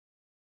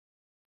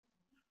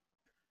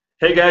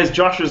Hey guys,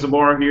 Joshua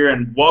Zamora here,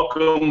 and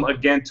welcome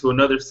again to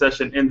another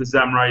session in the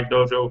Samurai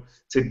Dojo.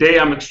 Today,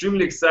 I'm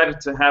extremely excited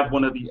to have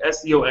one of the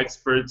SEO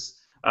experts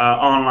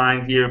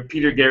online here,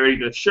 Peter Garety,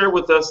 to share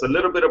with us a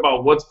little bit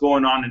about what's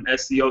going on in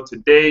SEO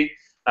today.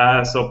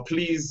 So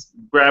please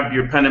grab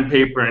your pen and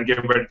paper and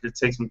get ready to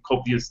take some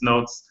copious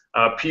notes.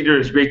 Peter,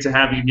 it's great to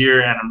have you here,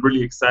 and I'm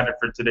really excited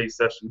for today's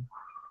session.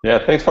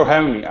 Yeah, thanks for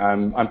having me.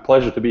 I'm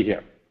pleasure to be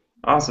here.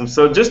 Awesome.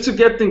 So just to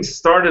get things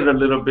started a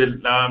little bit,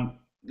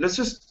 let's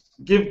just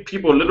give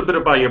people a little bit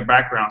about your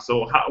background.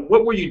 So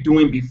what were you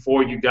doing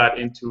before you got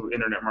into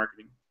internet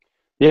marketing?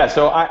 Yeah,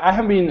 so I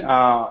have been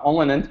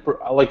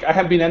I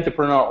have been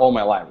entrepreneur all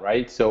my life,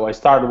 right? So I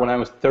started when I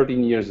was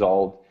 13 years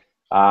old.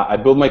 I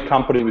built my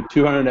company with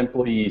 200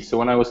 employees. So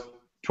when I was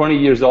 20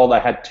 years old, I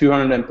had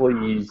 200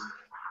 employees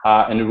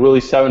and a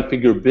really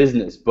seven-figure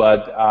business.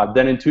 But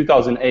then in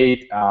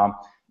 2008,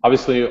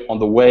 obviously on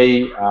the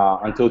way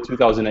until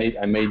 2008,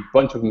 I made a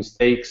bunch of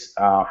mistakes.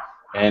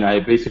 And I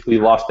basically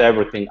lost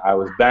everything. I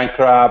was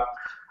bankrupt.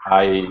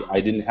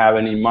 I didn't have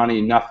any money,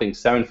 nothing,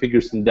 7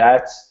 figures in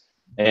debts.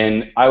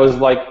 And I was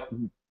like,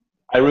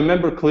 I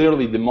remember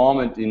clearly the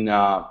moment in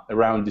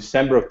around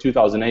December of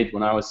 2008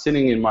 when I was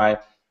sitting in my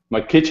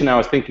kitchen. I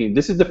was thinking,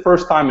 this is the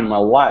first time in my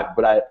life,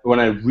 when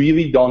I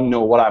really don't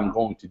know what I'm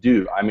going to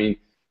do. I mean,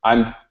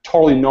 I'm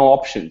totally no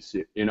options,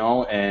 you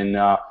know, and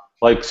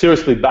like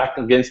seriously back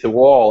against the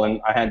wall.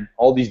 And I had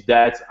all these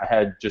debts. I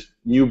had just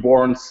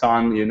newborn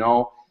son, you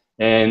know.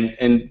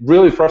 And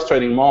really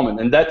frustrating moment,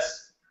 and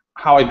that's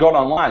how I got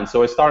online.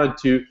 So I started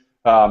to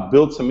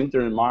build some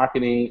internet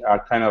marketing,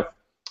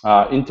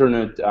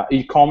 internet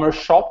e-commerce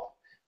shop,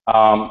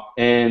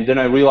 and then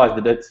I realized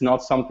that that's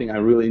not something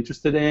I'm really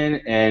interested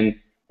in,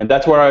 and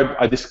that's where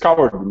I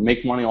discovered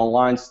make money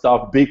online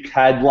stuff, big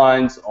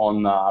headlines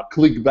on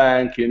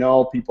ClickBank, you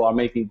know, people are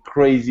making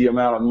crazy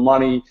amount of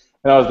money,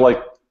 and I was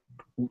like,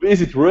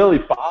 is it really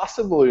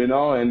possible, you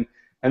know, and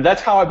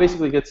that's how I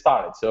basically get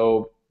started.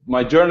 So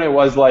my journey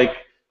was like,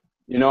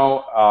 you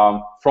know,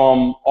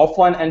 from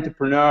offline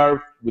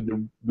entrepreneur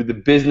with the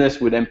business,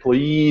 with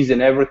employees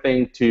and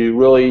everything, to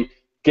really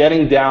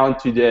getting down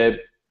to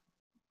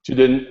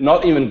the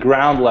not even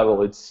ground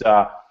level. It's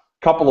a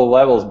couple of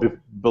levels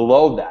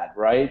below that,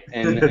 right?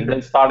 And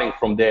then starting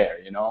from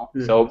there, you know.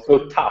 So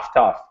tough.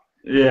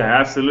 Yeah,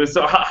 absolutely.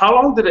 So how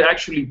long did it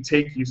actually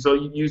take you? So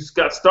you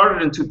got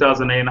started in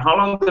 2008, and how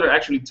long did it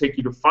actually take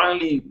you to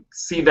finally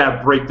see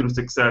that breakthrough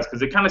success?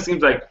 Because it kind of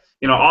seems like,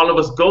 you know, all of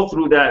us go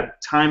through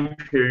that time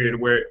period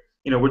where,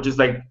 you know, we're just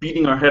like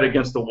beating our head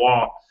against the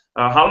wall.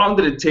 How long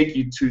did it take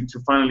you to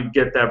finally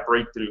get that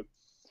breakthrough?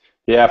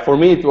 Yeah, for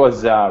me it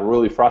was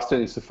really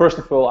frustrating. So first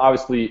of all,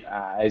 obviously,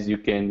 as you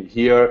can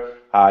hear,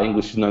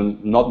 English is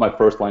not my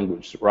first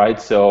language, right?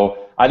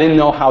 So I didn't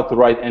know how to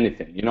write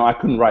anything. You know, I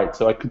couldn't write.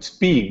 So I could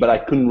speak, but I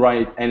couldn't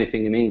write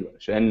anything in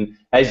English. And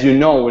as you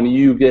know, when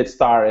you get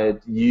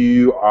started,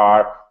 you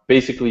are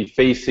basically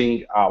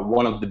facing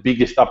one of the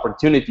biggest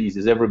opportunities,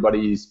 as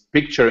everybody is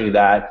picturing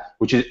that,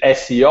 which is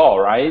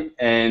SEO, right?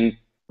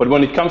 But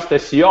when it comes to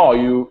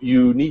SEO,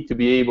 you need to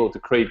be able to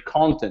create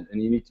content,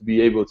 and you need to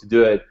be able to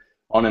do it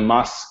on a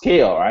mass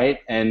scale, right?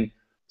 And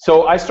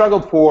so I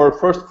struggled for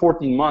first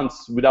 14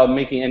 months without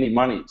making any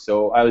money.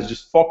 So I was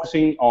just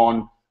focusing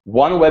on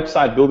one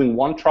website, building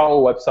one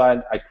travel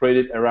website. I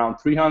created around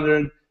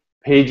 300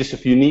 pages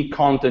of unique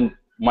content,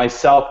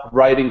 myself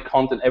writing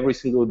content every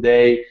single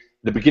day.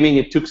 In the beginning,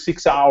 it took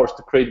 6 hours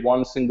to create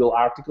one single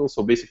article,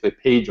 so basically a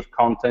page of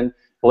content.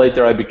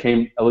 Later, I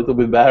became a little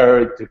bit better.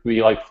 It took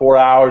me like 4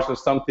 hours or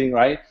something,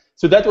 right?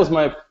 So that was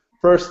my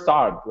first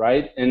start,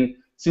 right? And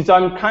since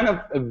I'm kind of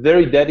a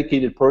very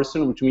dedicated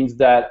person, which means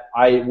that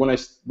when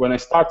I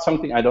start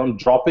something, I don't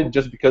drop it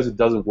just because it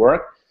doesn't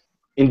work.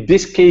 In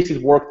this case,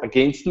 it worked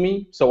against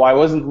me, so I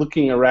wasn't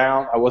looking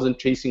around. I wasn't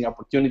chasing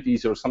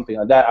opportunities or something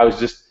like that. I was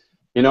just,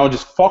 you know,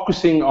 just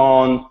focusing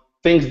on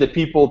things that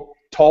people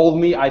told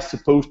me I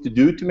supposed to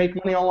do to make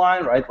money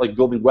online, right? Like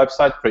building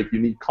websites, create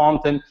unique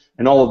content,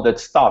 and all of that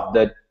stuff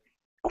that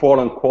quote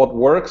unquote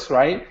works,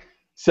 right?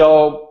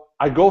 So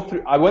I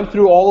went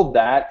through all of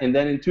that, and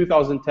then in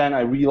 2010,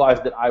 I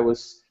realized that I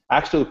was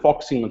actually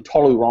focusing on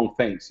totally wrong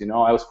things. You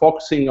know, I was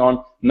focusing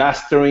on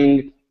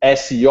mastering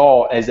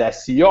SEO as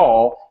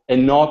SEO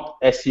and not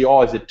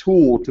SEO as a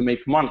tool to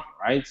make money,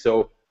 right?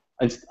 So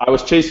I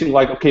was chasing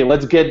like, okay,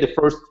 let's get the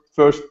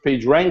first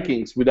page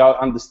rankings without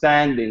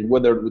understanding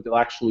whether it will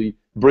actually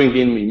bring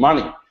in me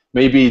money.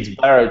 Maybe it's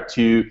better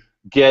to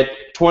get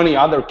 20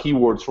 other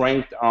keywords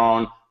ranked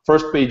on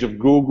first page of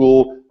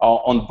Google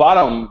on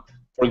bottom,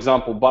 for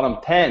example, bottom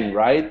 10,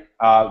 right?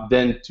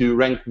 Then to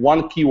rank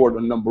one keyword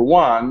on number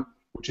 1,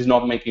 which is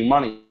not making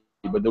money,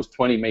 but those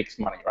 20 makes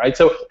money, right?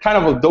 So kind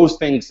of those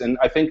things, and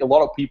I think a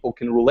lot of people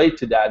can relate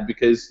to that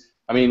because,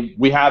 I mean,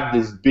 we have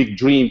this big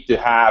dream to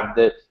have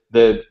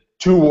the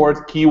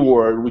 2-word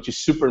keyword, which is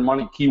super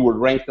money keyword,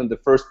 ranked on the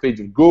first page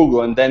of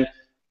Google, and then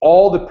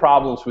all the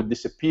problems would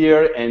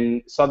disappear,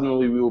 and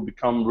suddenly we will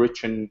become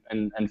rich and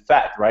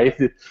fat, right?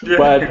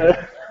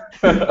 Yeah.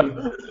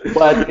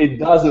 But it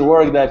doesn't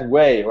work that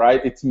way,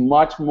 right? It's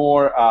much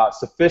more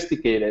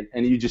sophisticated,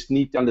 and you just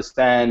need to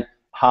understand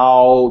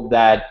how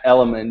that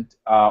element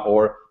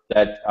or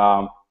that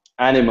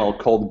animal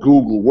called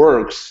Google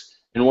works.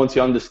 And once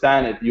you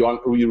understand it,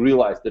 you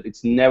realize that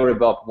it's never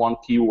about one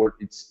keyword.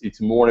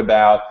 It's more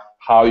about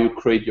how you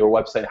create your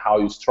website, how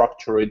you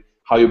structure it,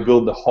 how you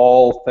build the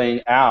whole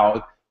thing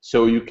out,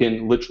 so you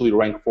can literally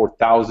rank for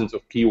thousands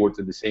of keywords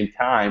at the same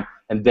time,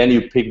 and then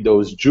you pick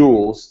those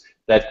jewels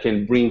that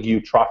can bring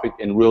you traffic,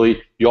 and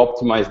really you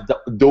optimize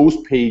those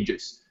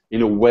pages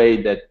in a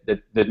way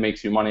that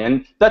makes you money.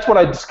 And that's what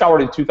I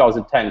discovered in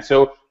 2010.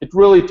 So it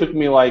really took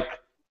me I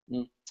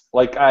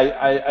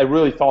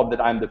really thought that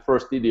I'm the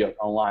first idiot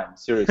online,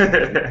 seriously,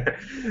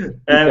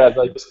 And because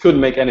I just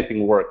couldn't make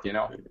anything work,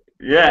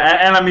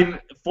 yeah, and I mean,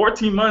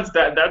 14 months,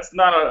 that's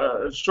not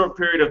a short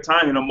period of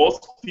time.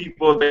 Most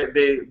people,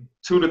 they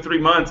 2 to 3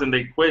 months and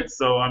they quit.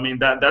 So, I mean,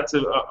 that's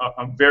a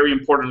very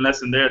important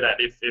lesson there, that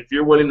if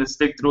you're willing to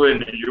stick through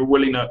it and you're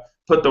willing to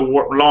put the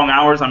long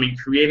hours, I mean,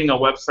 creating a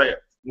website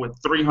with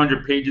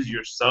 300 pages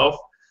yourself,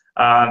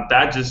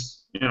 that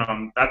just,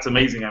 that's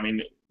amazing. I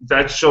mean,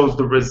 that shows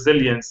the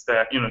resilience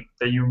that,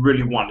 that you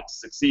really wanted to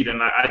succeed.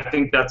 And I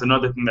think that's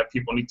another thing that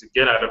people need to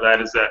get out of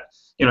that, is that,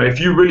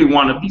 if you really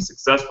want to be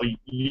successful,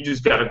 you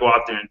just got to go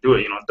out there and do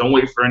it. Don't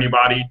wait for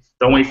anybody.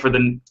 Don't wait for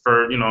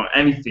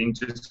anything.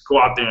 Just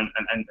go out there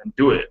and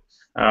do it.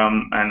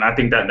 And I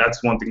think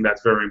that's one thing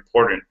that's very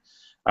important.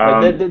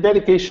 The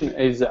dedication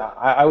is,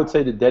 I would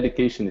say the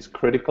dedication is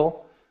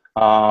critical,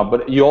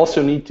 but you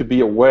also need to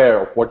be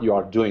aware of what you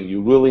are doing.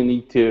 You really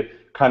need to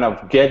kind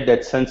of get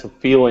that sense of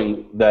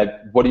feeling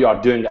that what you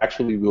are doing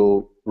actually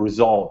will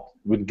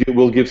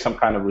give some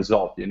kind of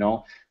result,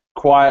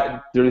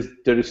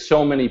 there is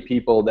so many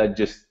people that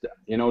just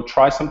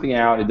try something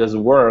out, it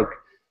doesn't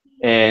work,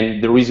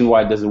 and the reason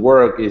why it doesn't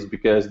work is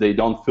because they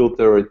don't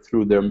filter it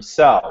through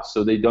themselves,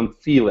 so they don't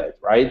feel it,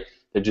 right?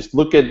 They just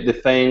look at the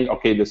thing,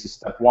 okay, this is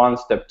step 1,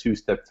 step 2,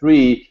 step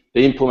 3,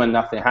 they implement,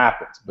 nothing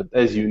happens. But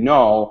as you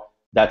know,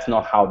 that's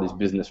not how this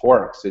business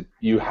works.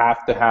 You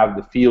have to have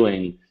the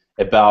feeling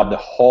about the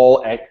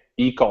whole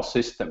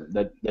ecosystem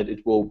that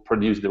it will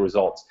produce the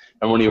results,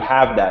 and when you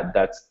have that,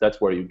 that's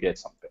where you get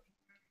something.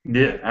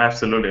 Yeah,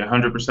 absolutely,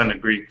 100%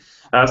 agree.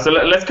 So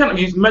let's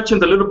you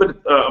mentioned a little bit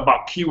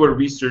about keyword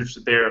research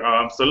there.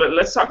 So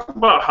let's talk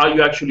about how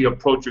you actually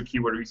approach your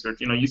keyword research.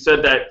 You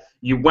said that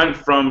you went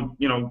from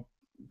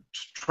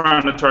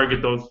trying to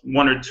target those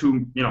 1 or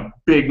 2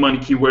 big money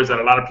keywords that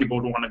a lot of people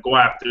would want to go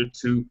after,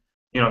 to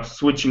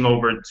switching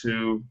over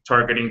to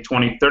targeting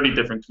 20, 30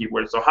 different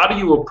keywords. So how do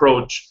you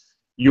approach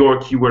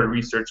your keyword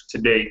research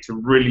today to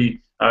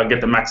really get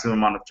the maximum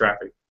amount of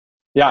traffic?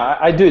 Yeah,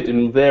 I do it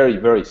in a very,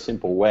 very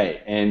simple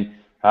way. And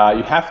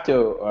you have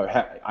to,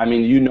 I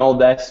mean,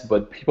 this,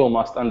 but people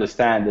must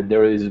understand that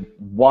there is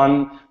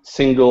one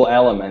single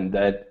element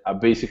that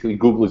basically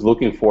Google is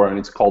looking for, and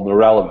it's called the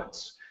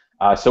relevance.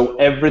 So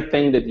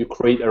everything that you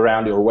create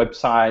around your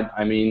website,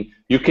 I mean,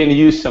 you can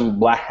use some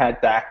black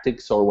hat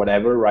tactics or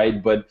whatever,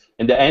 right? But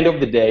in the end of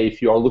the day,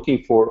 if you are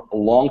looking for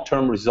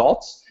long-term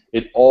results,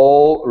 it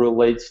all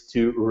relates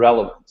to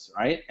relevance,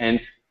 right? And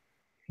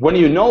when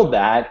you know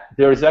that,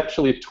 there is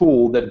actually a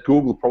tool that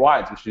Google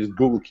provides, which is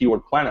Google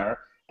Keyword Planner,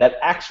 that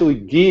actually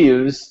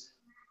gives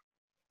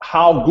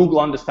how Google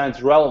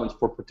understands relevance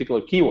for a particular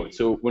keyword.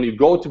 So when you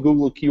go to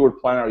Google Keyword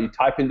Planner, you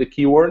type in the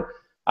keyword,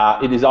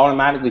 it is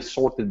automatically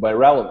sorted by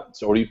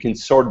relevance, or you can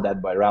sort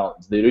that by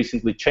relevance. They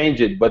recently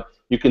changed it, but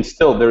you can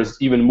still,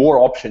 there's even more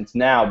options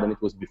now than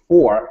it was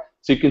before.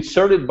 So you can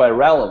sort it by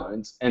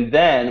relevance, and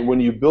then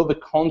when you build the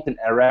content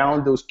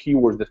around those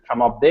keywords that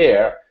come up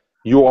there,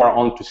 you are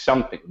onto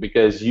something,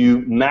 because you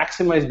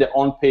maximize the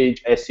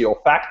on-page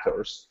SEO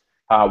factors,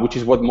 which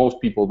is what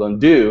most people don't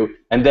do.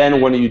 And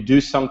then when you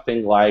do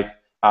something like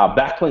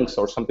backlinks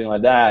or something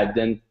like that,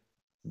 then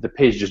the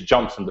page just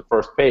jumps on the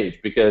first page,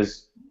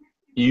 because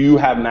you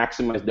have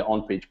maximized the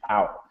on-page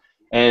power.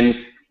 And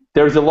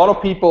there's a lot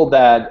of people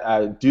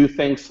that do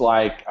things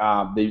like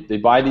they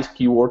buy these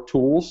keyword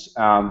tools,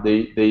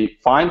 they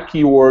find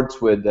keywords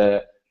with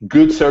a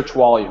good search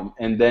volume,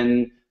 and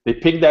then they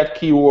pick that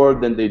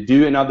keyword, then they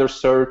do another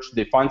search,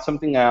 they find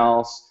something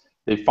else,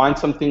 they find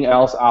something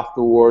else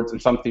afterwards, and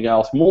something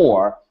else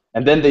more,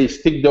 and then they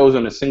stick those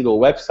on a single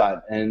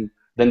website, and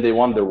then they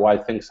wonder why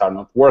things are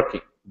not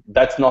working.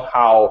 That's not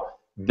how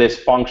this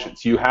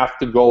functions. You have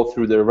to go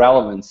through the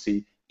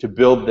relevancy to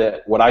build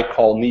what I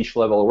call niche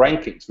level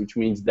rankings, which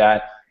means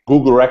that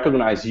Google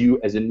recognizes you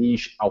as a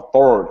niche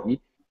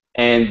authority,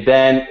 and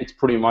then it's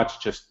pretty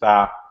much just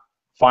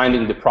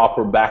finding the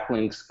proper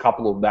backlinks,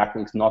 couple of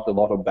backlinks, not a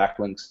lot of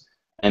backlinks,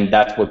 and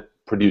that's what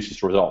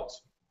produces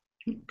results.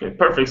 Okay,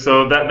 perfect.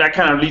 So that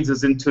kind of leads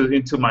us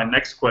into my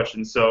next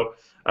question. So,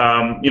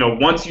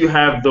 once you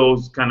have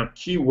those kind of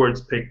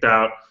keywords picked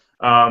out,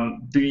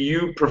 do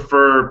you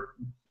prefer,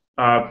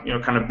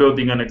 kind of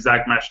building an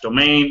exact match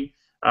domain,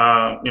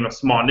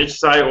 small niche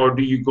site, or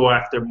do you go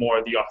after more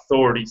of the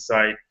authority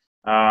site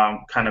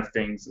kind of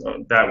things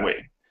that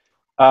way?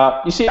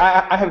 You see,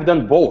 I have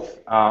done both.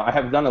 I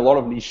have done a lot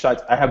of niche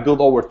sites. I have built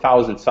over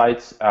 1,000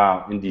 sites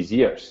in these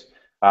years.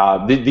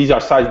 These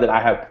are sites that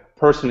I have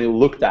personally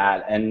looked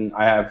at, and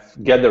I have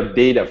gathered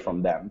data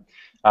from them.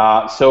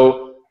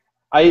 So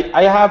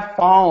I have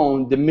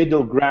found the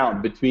middle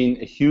ground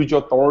between a huge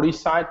authority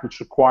site, which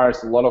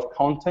requires a lot of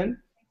content,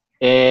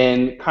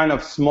 and kind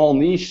of small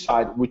niche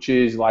site, which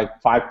is like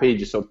 5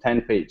 pages or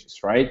 10 pages,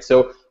 right?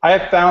 So I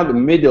have found the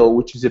middle,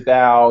 which is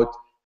about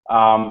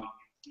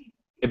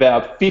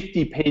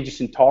 50 pages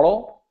in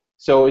total.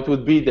 So it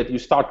would be that you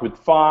start with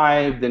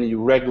 5, then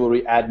you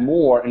regularly add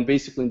more, and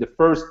basically in the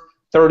first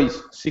 30,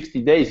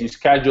 60 days, you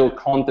schedule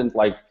content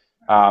like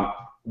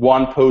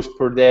 1 post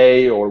per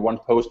day or 1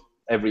 post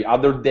every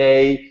other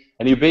day,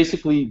 and you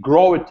basically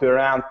grow it to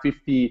around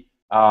 50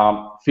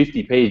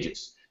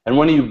 pages. And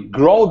when you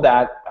grow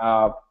that,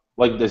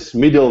 like this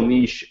middle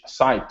niche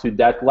site to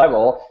that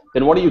level,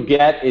 then what you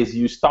get is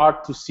you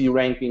start to see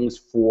rankings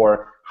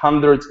for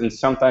hundreds and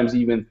sometimes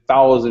even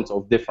thousands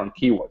of different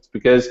keywords,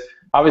 because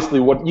obviously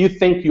what you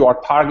think you are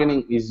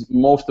targeting is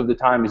most of the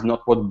time is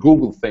not what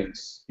Google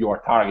thinks you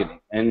are targeting.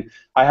 And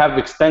I have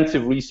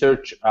extensive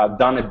research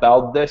done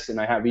about this, and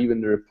I have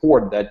even a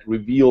report that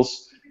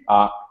reveals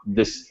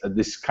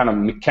this kind of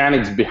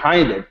mechanics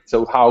behind it,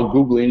 so how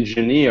Google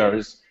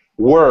engineers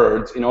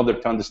words in order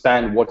to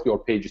understand what your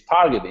page is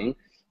targeting.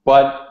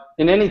 But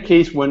in any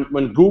case,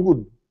 when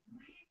Google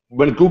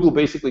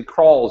basically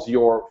crawls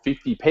your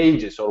 50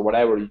 pages or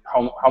whatever,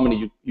 how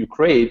many you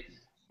create,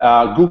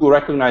 Google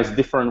recognizes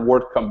different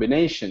word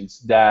combinations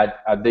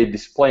that they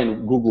display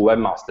in Google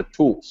Webmaster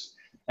Tools.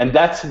 And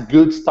that's a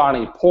good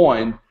starting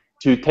point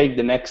to take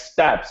the next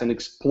steps and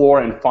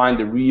explore and find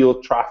the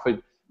real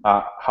traffic,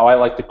 how I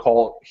like to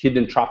call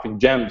hidden traffic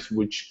gems,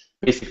 which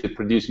basically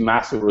produce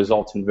massive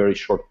results in a very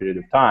short period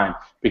of time,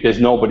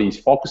 because nobody is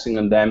focusing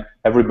on them.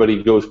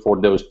 Everybody goes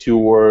for those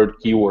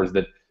keywords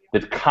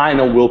that kind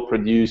of will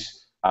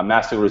produce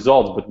massive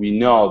results, but we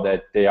know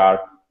that they are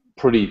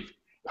pretty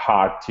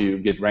hard to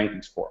get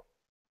rankings for.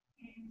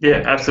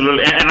 Yeah,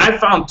 absolutely. And I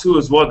found too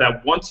as well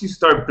that once you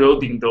start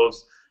building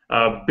those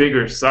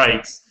bigger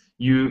sites,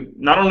 you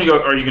not only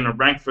are you going to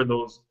rank for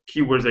those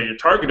keywords that you're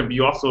targeting, but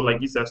you also,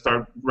 like you said,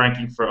 start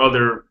ranking for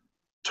other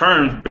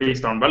terms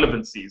based on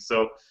relevancy.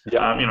 So,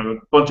 yeah. You know, a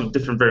bunch of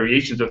different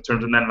variations of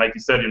terms, and then, like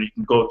you said, you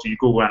can go to your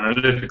Google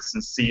Analytics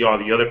and see all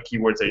the other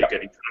keywords that you're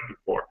getting traffic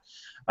for.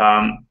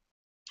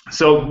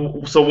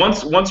 So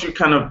once you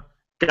kind of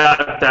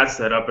got that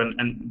set up,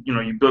 and you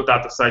know, you built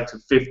out the site to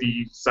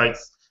 50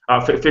 sites,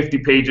 50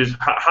 pages,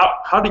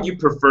 how do you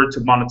prefer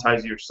to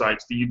monetize your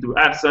sites? Do you do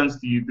AdSense?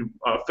 Do you do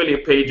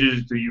affiliate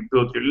pages? Do you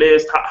build your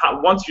list?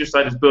 Once your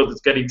site is built,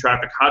 it's getting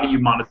traffic, how do you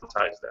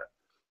monetize that?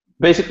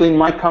 Basically, in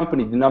my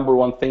company, the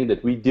 #1 thing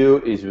that we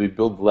do is we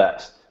build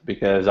lists,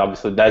 because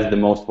obviously that's the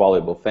most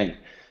valuable thing.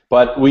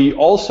 But we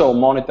also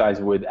monetize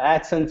with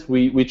AdSense.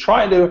 We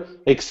try to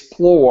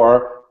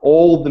explore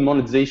all the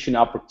monetization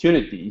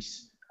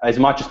opportunities as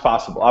much as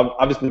possible.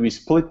 Obviously, we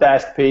split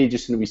test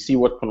pages and we see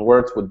what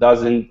converts, what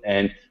doesn't,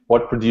 and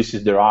what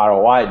produces the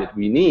ROI that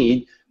we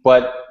need.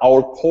 But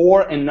our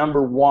core and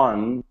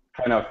 #1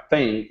 kind of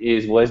thing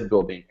is list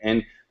building.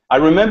 And I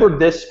remember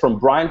this from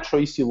Brian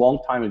Tracy a long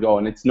time ago,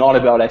 and it's not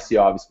about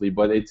SEO, obviously,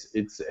 but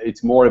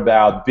it's more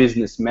about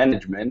business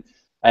management.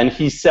 And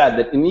he said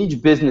that in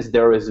each business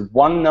there is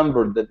one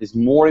number that is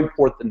more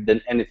important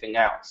than anything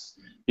else.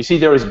 You see,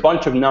 there is a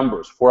bunch of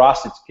numbers. For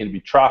us, it can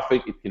be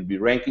traffic, it can be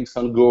rankings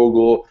on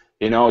Google,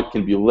 you know, it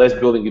can be list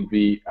building, it can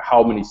be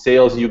how many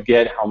sales you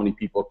get, how many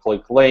people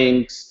click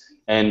links,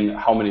 and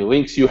how many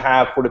links you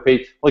have for the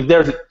page. Like,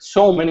 there's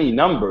so many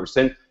numbers,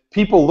 and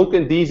people look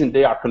at these and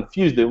they are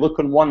confused. They look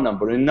on one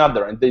number,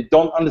 another, and they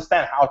don't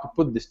understand how to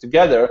put this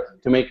together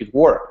to make it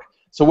work.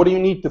 So what you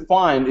need to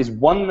find is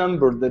one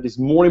number that is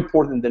more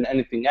important than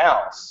anything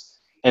else,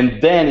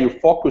 and then you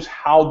focus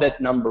how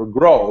that number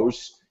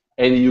grows,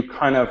 and you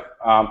kind of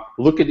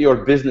look at your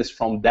business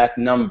from that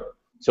number.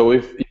 So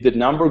if the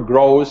number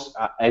grows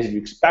as you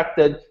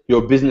expected,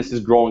 your business is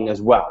growing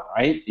as well,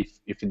 right?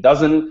 If it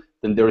doesn't,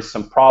 then there is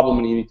some problem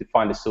and you need to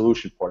find a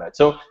solution for that.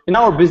 So in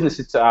our business,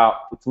 it's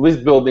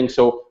list building.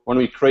 So when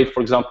we create,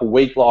 for example,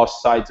 weight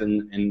loss sites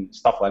and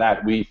stuff like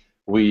that,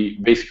 we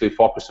basically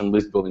focus on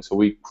list building. So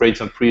we create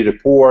some free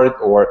report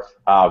or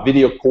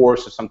video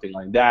course or something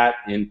like that,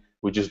 and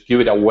we just give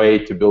it away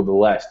to build a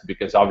list,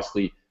 because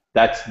obviously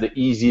that's the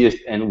easiest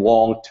and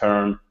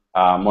long-term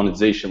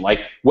monetization. Like,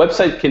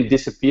 website can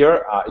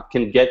disappear, it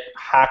can get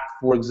hacked,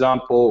 for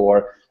example,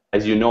 or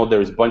as you know,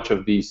 there's a bunch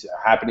of these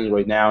happening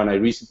right now, and I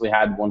recently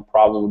had one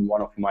problem with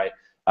one of my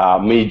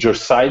major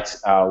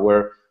sites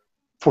where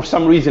for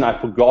some reason I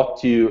forgot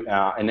to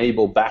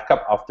enable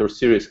backup after a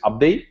serious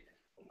update,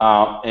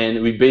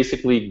 and we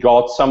basically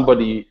got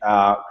somebody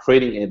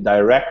creating a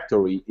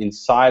directory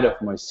inside of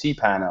my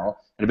cPanel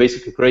and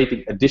basically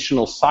creating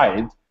additional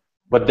site,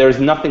 but there's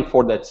nothing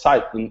for that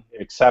site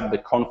except the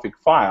config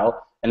file,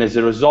 and as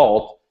a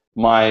result,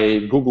 my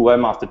Google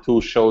Webmaster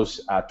Tool shows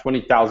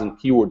 20,000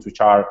 keywords,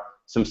 which are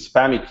some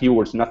spammy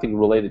keywords, nothing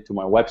related to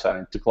my website,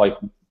 and it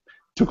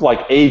took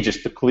like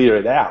ages to clear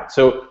it out.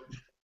 So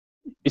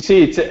You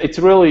see, it's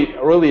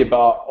really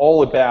about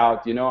all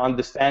about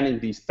understanding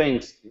these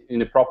things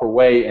in a proper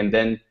way, and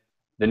then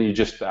you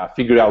just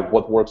figure out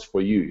what works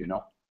for you.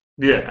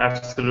 Yeah,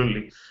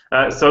 absolutely.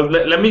 So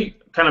let me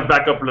kind of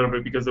back up a little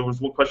bit because there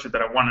was one question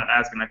that I wanted to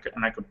ask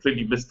and I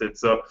completely missed it.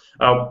 So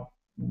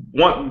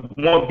one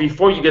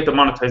before you get the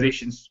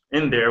monetizations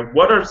in there,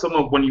 what are some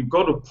of when you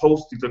go to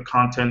post the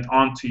content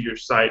onto your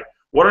site?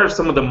 What are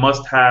some of the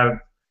must-have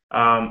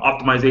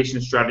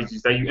optimization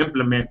strategies that you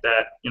implement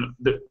that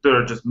that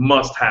are just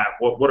must-have?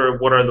 What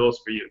are those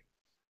for you?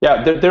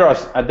 Yeah, there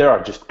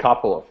are just a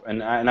couple of,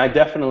 and I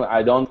definitely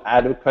I don't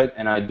advocate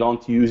and I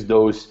don't use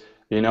those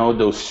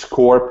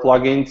score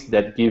plugins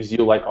that gives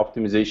you like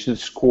optimization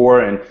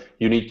score, and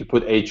you need to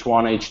put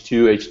H1, H2,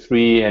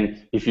 H3,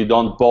 and if you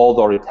don't bold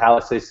or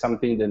italicize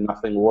something, then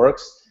nothing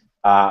works.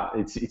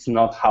 It's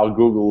not how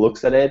Google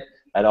looks at it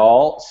at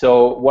all.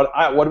 So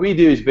what we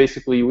do is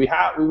basically we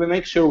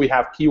make sure we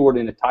have keyword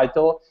in the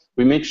title.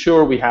 We make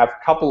sure we have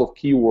a couple of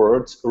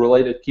keywords,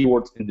 related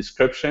keywords in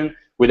description,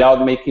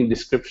 without making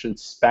description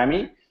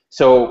spammy.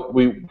 So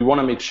we want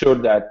to make sure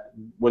that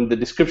when the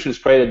description is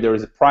created, there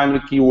is a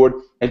primary keyword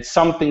and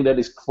something that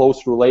is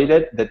close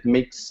related that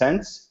makes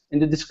sense in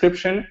the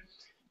description.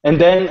 And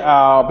then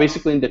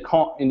basically in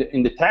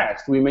the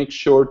text, we make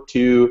sure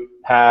to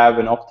have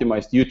an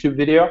optimized YouTube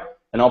video,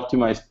 an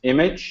optimized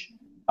image.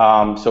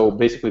 So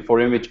basically for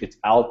image, it's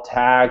alt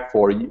tag.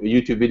 For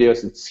YouTube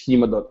videos, it's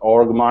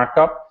schema.org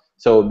markup.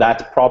 So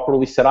that's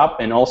properly set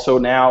up. And also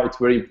now it's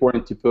very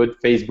important to put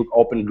Facebook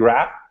Open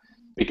Graph,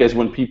 because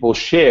when people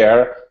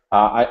share,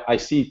 I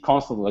see it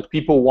constantly. Like,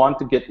 people want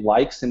to get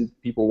likes and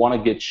people want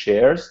to get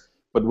shares,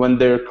 but when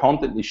their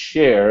content is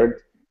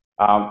shared,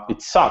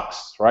 it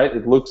sucks, right?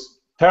 It looks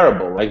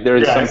terrible. Like there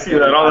is Yeah, I see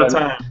that all the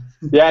time.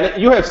 yeah,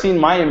 and you have seen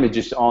my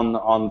images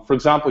on, for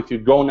example, if you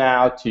go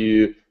now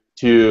to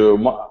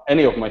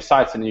any of my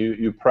sites and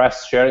you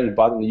press sharing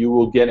button, you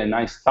will get a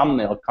nice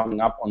thumbnail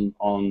coming up on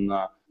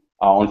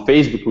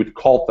Facebook with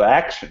call to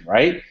action,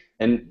 right?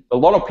 And a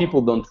lot of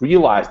people don't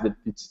realize that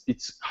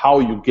it's how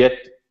you get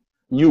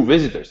new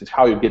visitors. It's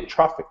how you get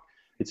traffic.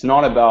 It's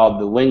not about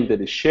the link that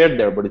is shared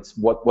there, but it's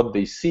what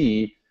they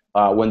see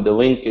when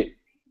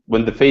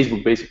the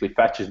Facebook basically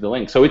fetches the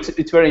link. So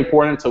it's very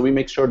important. So we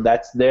make sure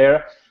that's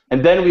there,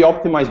 and then we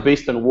optimize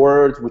based on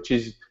words,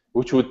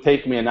 which would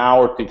take me an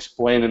hour to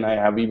explain, and I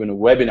have even a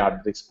webinar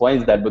that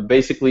explains that. But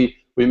basically,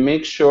 we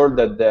make sure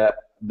that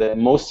the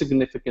most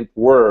significant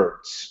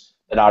words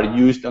that are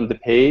used on the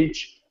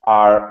page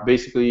are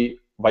basically,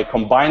 by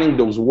combining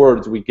those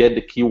words, we get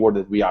the keyword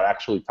that we are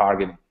actually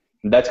targeting.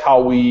 And that's how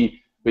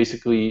we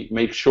basically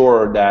make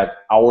sure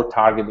that our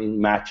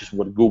targeting matches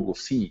what Google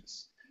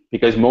sees.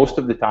 Because most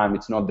of the time,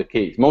 it's not the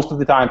case. Most of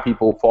the time,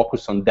 people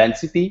focus on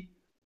density,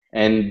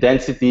 and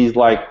density is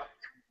like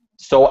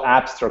so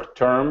abstract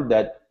term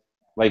that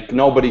like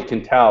nobody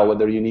can tell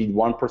whether you need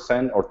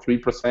 1% or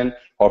 3%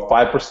 or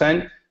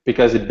 5%,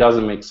 because it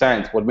doesn't make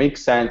sense. What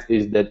makes sense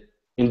is that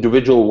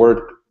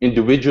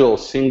individual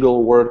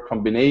single word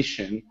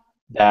combination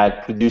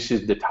that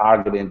produces the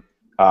targeted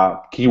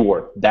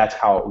keyword. That's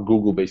how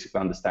Google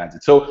basically understands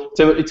it. So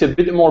it's a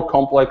bit more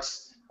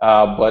complex,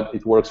 but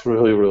it works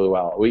really, really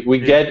well. We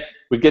get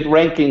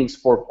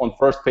rankings on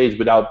first page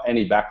without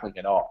any backlink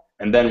at all.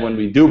 And then when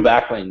we do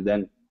backlink,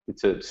 then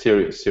it's a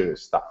serious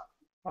stuff.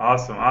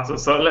 Awesome, awesome.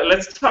 So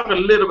let's talk a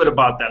little bit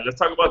about that. Let's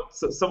talk about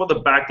some of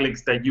the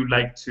backlinks that you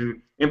like to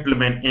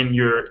implement in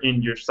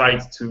your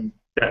sites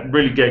that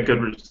really get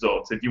good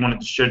results. If you wanted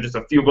to share just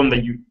a few of them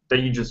that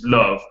you just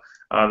love,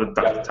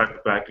 the type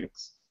of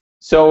backlinks.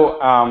 So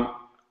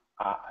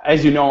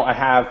as you know, I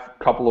have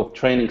a couple of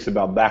trainings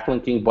about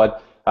backlinking,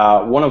 but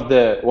one of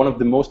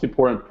the most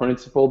important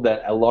principles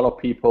that a lot of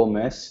people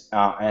miss,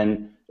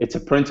 and it's a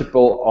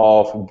principle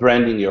of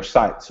branding your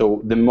site.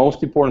 So the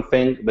most important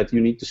thing that you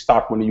need to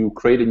start when you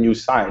create a new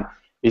site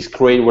is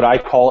create what I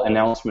call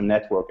announcement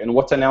network. And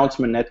what's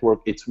announcement network?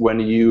 It's when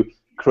you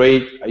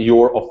create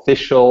your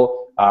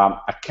official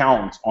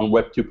account on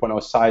Web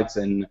 2.0 sites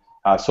and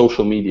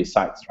social media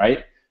sites,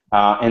 right?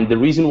 And the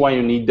reason why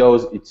you need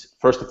those, it's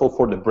first of all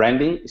for the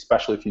branding,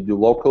 especially if you do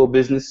local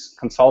business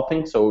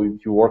consulting. So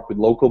if you work with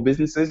local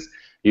businesses,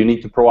 you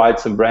need to provide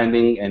some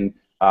branding, and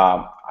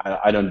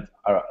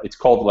it's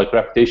called like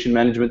reputation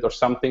management or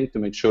something, to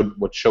make sure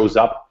what shows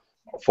up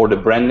for the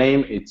brand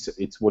name,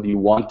 it's what you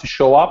want to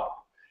show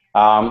up.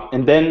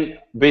 And then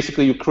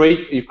basically you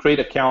create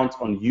accounts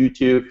on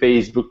YouTube,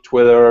 Facebook,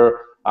 Twitter,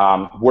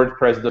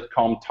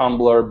 WordPress.com,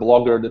 Tumblr,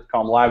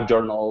 Blogger.com,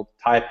 LiveJournal,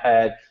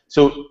 Typepad.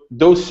 So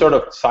those sort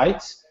of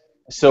sites.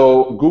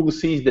 So Google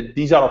sees that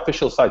these are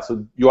official sites.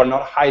 So you are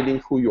not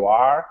hiding who you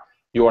are.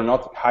 You are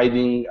not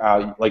hiding,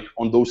 like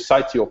on those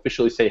sites, you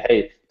officially say,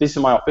 hey, this is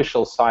my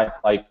official site,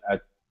 like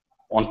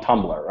on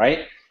Tumblr, right?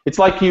 It's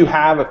like you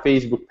have a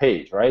Facebook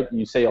page, right?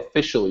 You say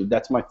officially,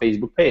 that's my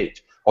Facebook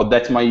page, or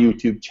that's my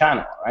YouTube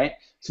channel, right?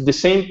 So the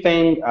same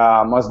thing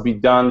must be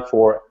done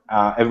for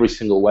every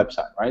single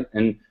website, right?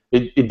 And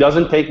it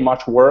doesn't take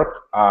much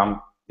work.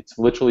 It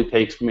literally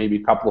takes maybe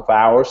a couple of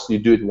hours. You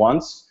do it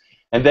once.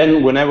 And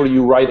then whenever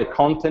you write a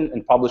content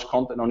and publish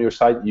content on your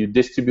site, you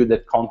distribute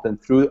that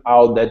content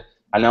throughout that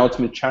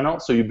announcement channel.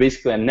 So you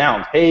basically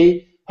announce,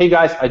 hey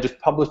guys, I just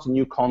published a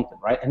new content,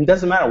 right? And it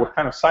doesn't matter what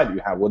kind of site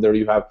you have, whether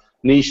you have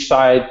niche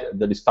site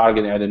that is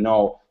targeting, I don't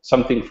know,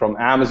 something from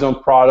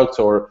Amazon products,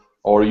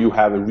 or you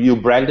have a real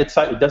branded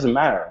site, it doesn't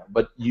matter.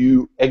 But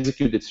you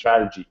execute the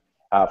strategy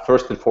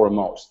first and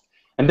foremost.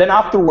 And then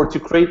afterwards,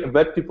 you create a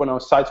Web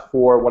 2.0 site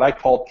for what I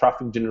call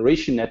traffic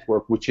generation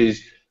network, which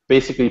is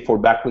basically for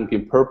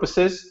backlinking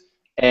purposes.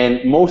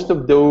 And most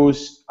of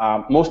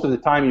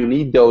the time, you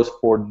need those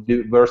for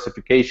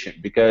diversification,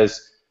 because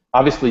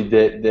obviously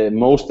the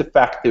most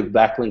effective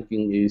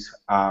backlinking is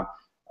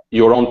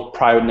your own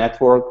private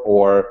network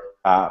or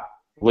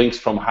links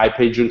from high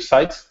paging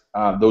sites.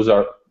 Those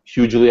are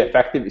hugely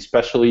effective,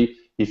 especially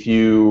if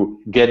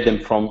you get them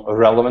from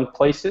relevant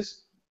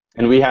places.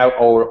 And we have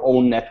our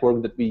own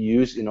network that we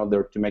use in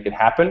order to make it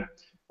happen.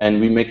 And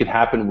we make it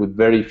happen with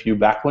very few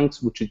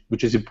backlinks,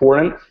 which is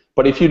important.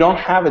 But if you don't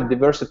have a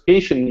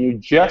diversification, you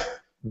just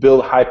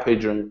build high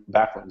paging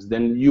backlinks,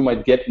 then you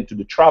might get into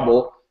the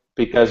trouble,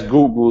 because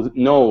Google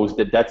knows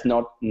that that's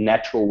not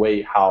natural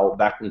way how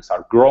backlinks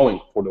are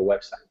growing for the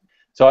website.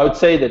 So I would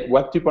say that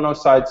Web 2.0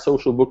 site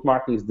social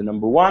bookmarking is the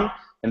 #1.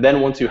 And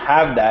then once you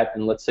have that,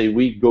 and let's say a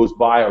week goes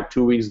by or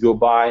 2 weeks go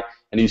by,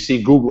 and you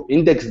see Google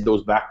index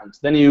those backlinks,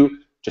 then you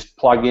just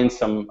plug in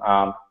some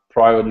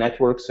private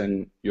networks,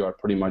 and you are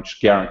pretty much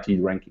guaranteed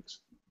rankings.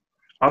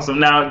 Awesome.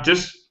 Now,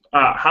 just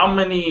how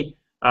many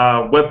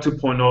Web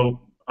 2.0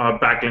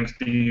 backlinks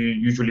do you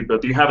usually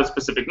build? Do you have a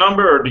specific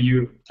number, or do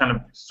you kind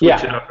of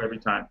switch it up every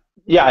time?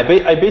 Yeah,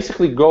 I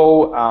basically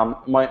go,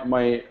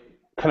 my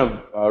kind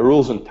of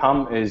rules and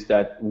thumb is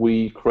that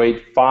we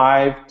create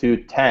 5 to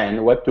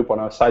 10 Web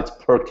 2.0 sites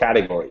per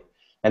category.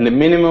 And the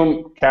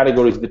minimum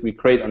categories that we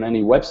create on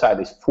any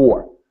website is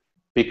 4.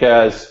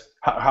 Because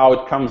how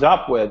it comes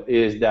up with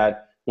is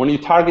that when you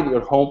target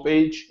your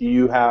homepage,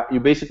 you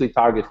basically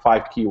target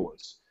 5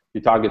 keywords.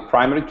 You target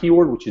primary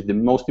keyword, which is the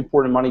most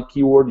important money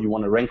keyword you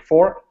want to rank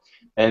for.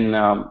 And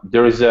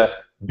there is a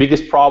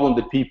biggest problem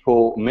that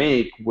people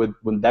make with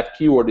that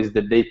keyword is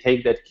that they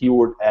take that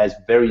keyword as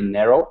very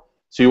narrow.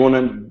 So you want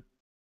to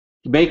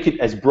make it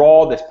as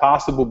broad as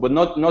possible, but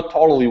not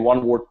totally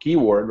one-word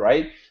keyword,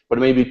 right? But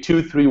maybe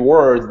 2, 3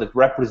 words that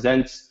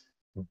represents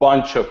a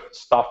bunch of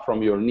stuff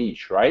from your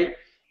niche, right?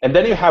 And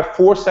then you have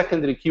 4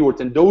 secondary keywords,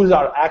 and those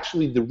are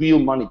actually the real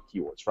money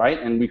keywords, right?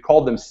 And we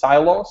call them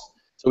silos.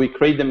 So we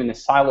create them in a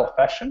silo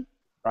fashion,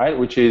 right?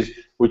 Which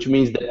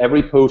means that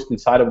every post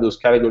inside of those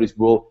categories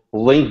will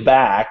link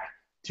back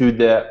to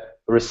the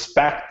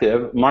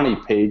respective money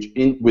page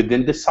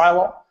within the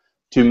silo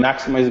to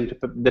maximize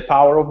the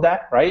power of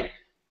that, right?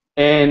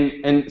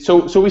 And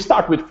so we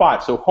start with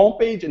 5. So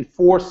homepage and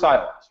 4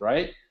 silos,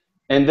 right?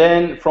 And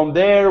then from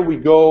there we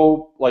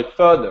go like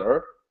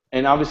further.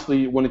 And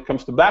obviously, when it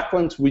comes to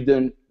backlinks, we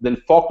then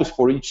focus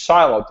for each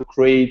silo to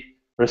create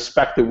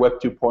respective Web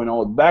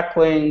 2.0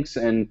 backlinks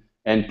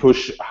and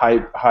push high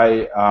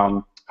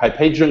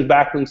page rank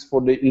backlinks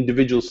for the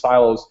individual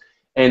silos.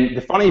 And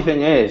the funny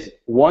thing is,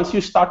 once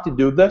you start to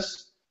do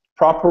this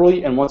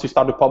properly, and once you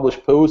start to publish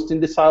posts in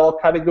the silo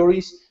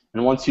categories,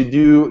 and once you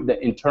do the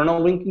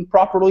internal linking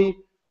properly,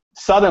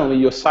 suddenly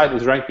your site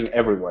is ranking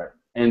everywhere.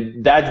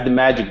 And that's the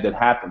magic that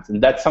happens.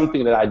 And that's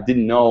something that I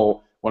didn't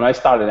know when I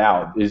started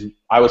out, is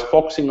I was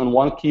focusing on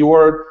one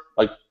keyword,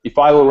 like if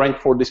I will rank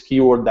for this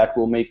keyword, that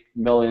will make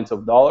millions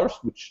of dollars,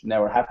 which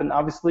never happened,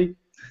 obviously.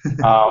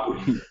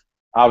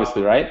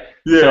 Obviously, right?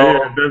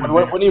 Yeah,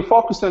 so when you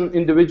focus on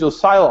individual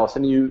silos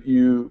and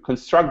you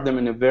construct them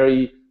in a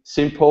very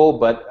simple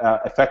but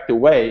effective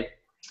way,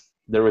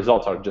 the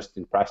results are just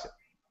impressive.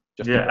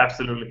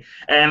 Absolutely.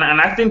 And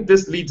I think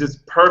this leads us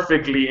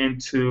perfectly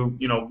into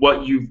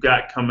what you've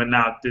got coming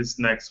out this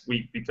next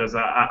week, because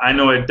I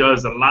know it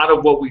does a lot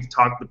of what we've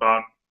talked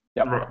about.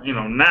 Yep.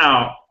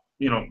 Now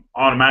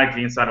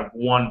automatically inside of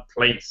one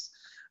place.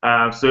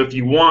 So if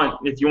you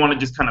want to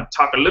just kind of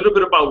talk a little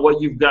bit about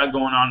what you've got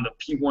going on, the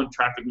P1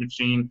 traffic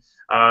machine,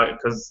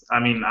 because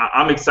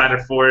I'm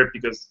excited for it,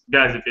 because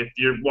guys, if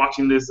you're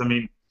watching this,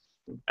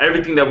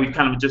 everything that we've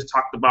kind of just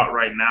talked about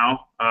right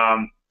now,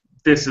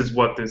 this is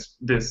what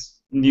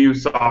this new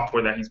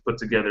software that he's put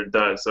together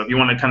does. So if you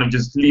want to kind of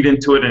just lead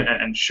into it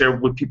and share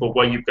with people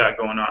what you've got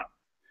going on.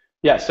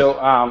 Yeah,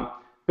 so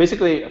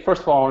basically,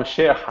 first of all, I want to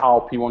share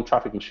how P1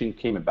 Traffic Machine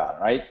came about,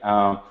 right?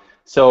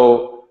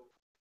 So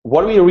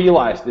what we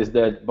realized is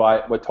that by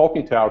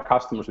talking to our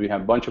customers, we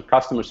have a bunch of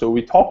customers, so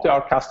we talk to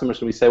our customers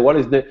and we say, what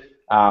is the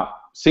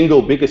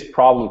single biggest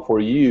problem for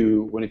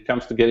you when it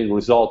comes to getting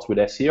results with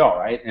SEO,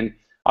 right? And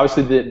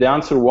obviously, the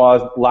answer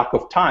was lack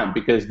of time,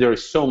 because there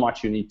is so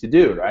much you need to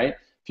do, right?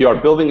 If you are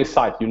building a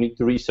site, you need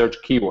to research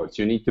keywords.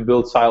 You need to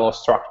build silo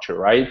structure,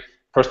 right?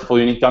 First of all,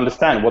 you need to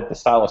understand what the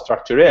silo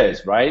structure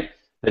is, right?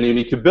 Then you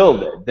need to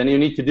build it. Then you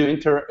need to do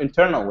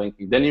internal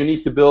linking. Then you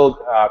need to build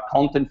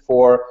content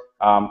for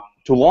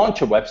to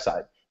launch a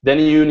website. Then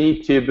you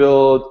need to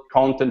build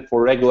content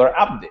for regular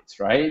updates,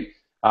 right?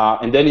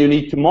 And then you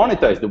need to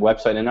monetize the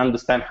website and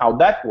understand how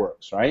that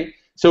works, right?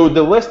 So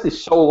the list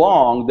is so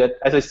long that,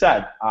 as I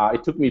said,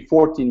 it took me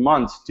 14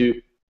 months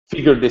to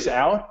figure this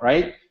out,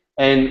 right?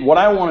 And what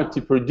I wanted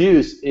to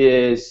produce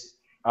is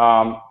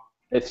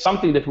it's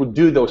something that would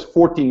do those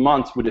 14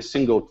 months with a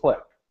single click.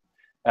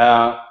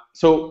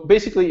 So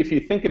basically, if you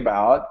think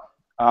about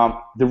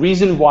the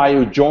reason why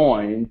you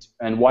joined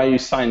and why you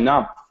signed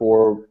up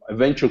for a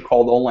venture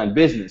called online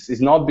business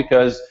is not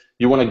because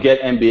you want to get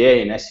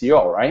MBA in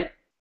SEO, right?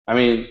 I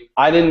mean,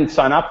 I didn't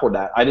sign up for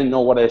that. I didn't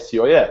know what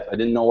SEO is. I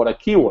didn't know what a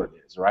keyword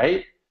is,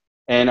 right?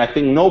 And I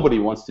think nobody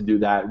wants to do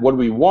that. What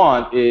we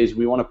want is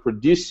we want to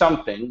produce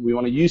something, we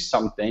want to use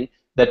something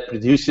that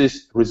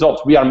produces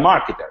results. We are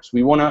marketers.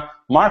 We want to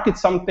market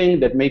something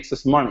that makes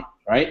us money,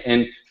 right?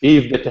 And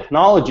if the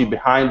technology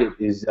behind it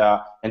is,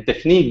 and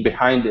technique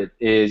behind it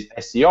is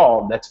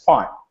SEO, that's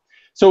fine.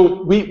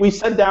 So we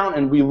sat down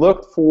and we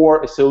looked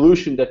for a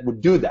solution that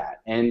would do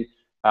that. And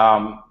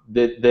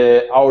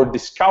our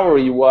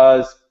discovery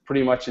was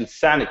pretty much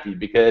insanity,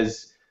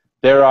 because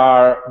there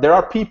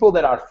are people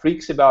that are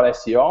freaks about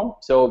SEO,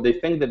 so they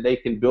think that they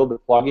can build a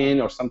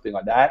plugin or something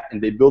like that,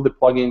 and they build a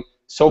plugin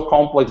so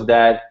complex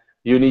that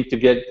you need to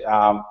get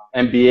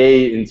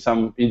MBA in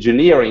some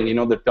engineering in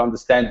order to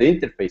understand the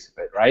interface of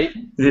it, right?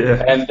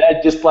 Yeah. And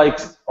that just like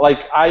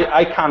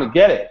I kind of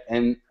get it,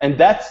 and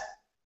that's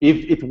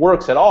if it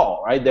works at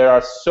all, right? There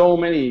are so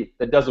many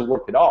that doesn't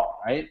work at all,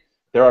 right?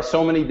 There are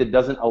so many that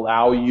doesn't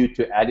allow you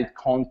to edit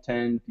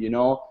content, you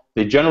know?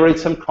 They generate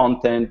some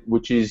content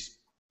which is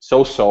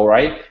so-so,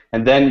 right?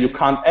 And then you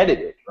can't edit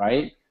it,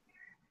 right?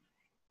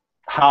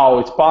 How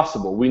it's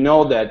possible? We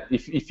know that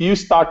if you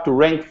start to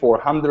rank for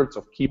hundreds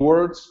of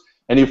keywords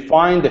and you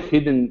find a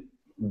hidden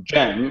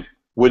gem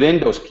within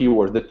those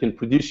keywords that can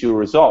produce your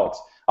results,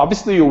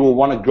 obviously you will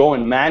want to go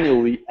and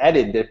manually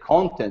edit the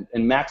content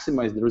and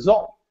maximize the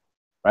result,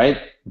 right?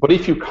 But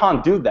if you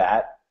can't do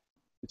that,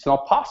 it's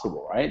not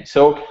possible, right?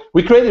 So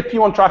we created a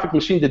P1 traffic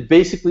machine that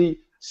basically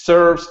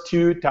serves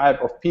two types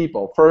of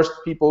people. First,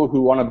 people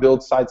who want to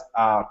build sites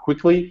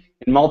quickly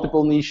in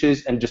multiple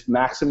niches and just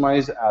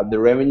maximize the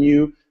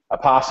revenue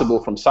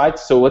possible from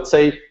sites. So let's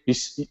say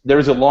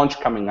there's a launch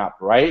coming up,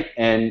 right?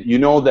 And you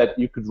know that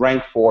you could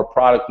rank for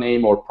product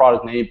name or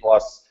product name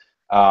plus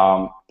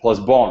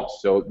bonus.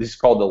 So this is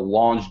called the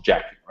launch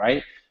jacking,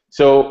 right?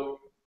 So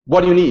what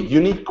do you need? You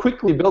need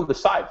quickly build the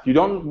site. You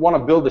don't want to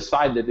build a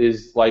site that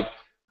is like,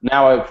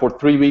 now for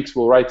 3 weeks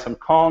we'll write some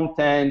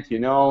content, you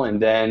know,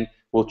 and then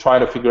we'll try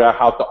to figure out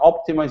how to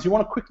optimize. You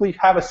want to quickly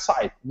have a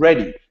site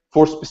ready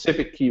for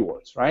specific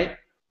keywords, right?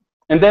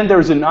 And then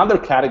there's another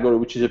category,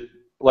 which is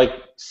like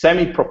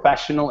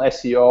semi-professional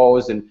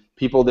SEOs and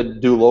people that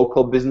do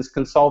local business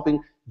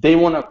consulting. They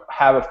want to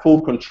have a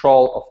full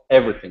control of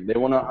everything. They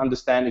want to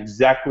understand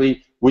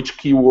exactly which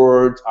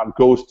keywords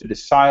goes to the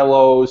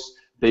silos.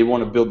 They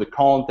want to build the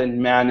content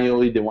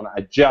manually. They want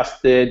to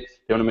adjust it.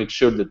 They want to make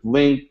sure that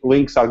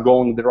links are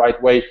going the right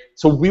way.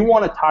 So we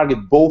want to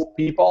target both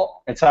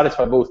people and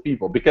satisfy both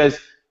people, because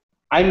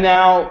I'm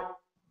now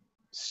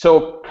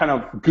so kind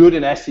of good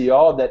in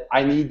SEO that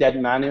I need that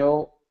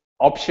manual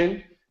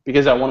option,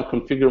 because I want to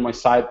configure my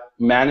site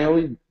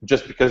manually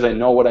just because I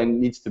know what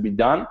needs to be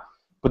done.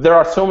 But there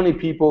are so many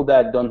people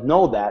that don't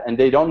know that, and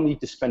they don't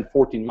need to spend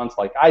 14 months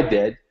like I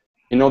did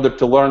in order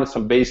to learn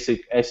some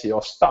basic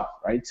SEO stuff,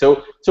 right?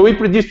 So we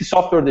produced the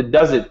software that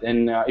does it,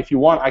 and if you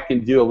want, I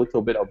can do a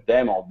little bit of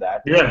demo of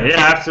that. Yeah,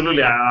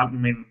 absolutely. I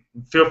mean,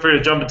 feel free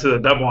to jump into the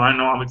demo. I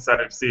know I'm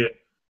excited to see it.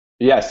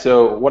 Yeah,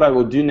 so what I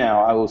will do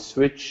now, I will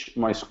switch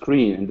my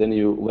screen, and then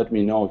you let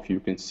me know if you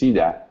can see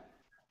that.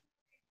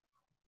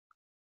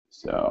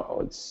 So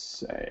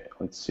let's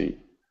see.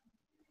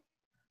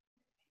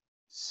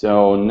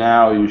 So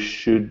now you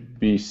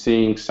should be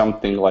seeing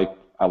something like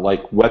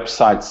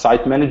website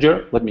site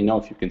manager. Let me know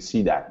if you can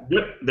see that.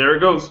 Yep, there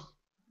it goes.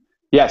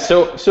 Yeah,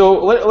 so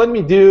let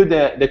me do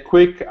the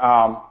quick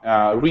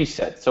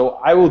reset. So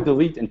I will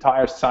delete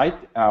entire site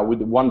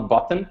with one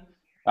button,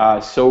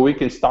 so we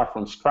can start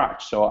from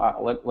scratch.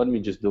 So let me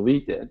just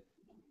delete it.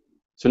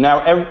 So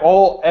now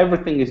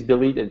everything is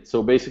deleted.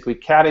 So basically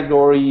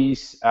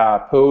categories,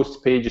 posts,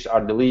 pages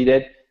are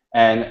deleted.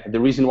 And the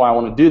reason why I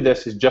want to do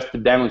this is just to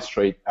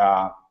demonstrate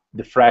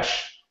the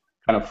fresh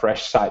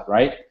site,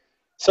 right?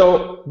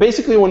 So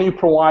basically when you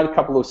provide a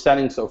couple of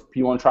settings of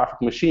P1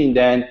 traffic machine,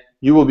 then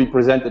you will be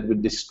presented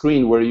with this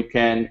screen where you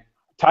can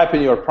type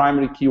in your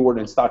primary keyword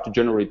and start to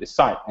generate the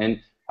site. And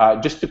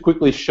just to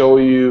quickly show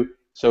you,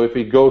 so if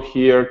we go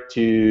here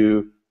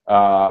to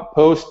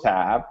post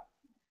tab,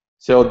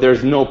 so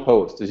there's no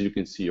post, as you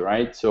can see,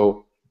 right?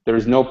 So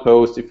there's no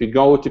post. If you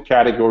go to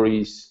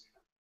categories,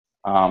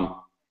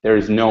 there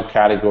is no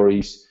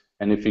categories.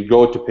 And if you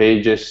go to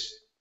pages,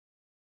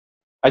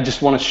 I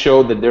just want to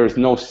show that there is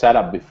no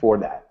setup before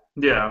that.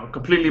 Yeah, a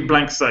completely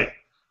blank site.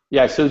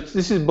 Yeah, so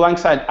this is blank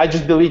site. I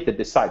just deleted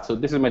the site. So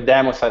this is my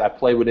demo site. I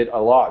play with it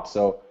a lot.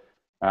 So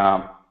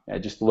yeah,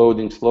 just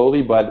loading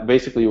slowly, but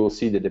basically you will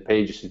see that the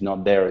pages is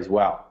not there as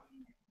well.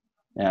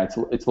 Yeah,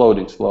 it's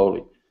loading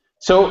slowly.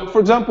 So for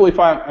example, if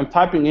I'm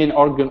typing in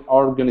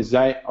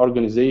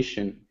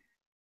organization,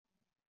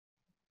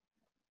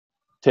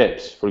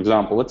 tips, for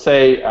example. Let's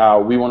say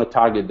we want to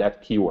target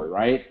that keyword,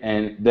 right?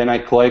 And then I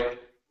click,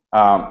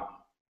 yeah,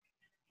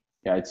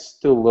 it's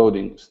still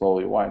loading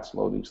slowly. Why it's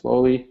loading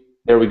slowly?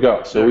 There we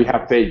go. So we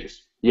have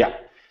pages. Yeah.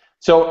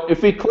 So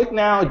if we click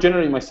now,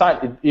 generate my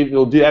site, it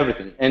will do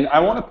everything. And I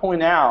want to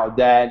point out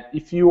that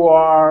if you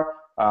are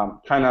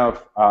kind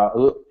of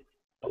a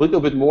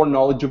little bit more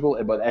knowledgeable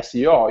about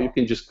SEO, you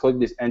can just click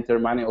this enter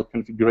manual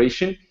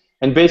configuration,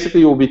 and basically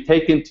you'll be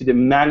taken to the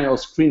manual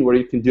screen where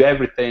you can do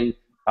everything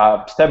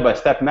step by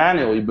step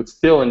manually, but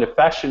still in a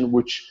fashion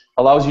which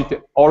allows you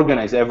to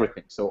organize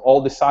everything. So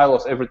all the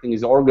silos, everything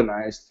is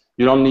organized.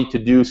 You don't need to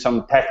do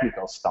some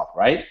technical stuff,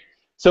 right?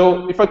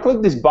 So if I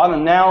click this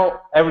button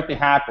now, everything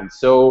happens.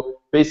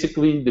 So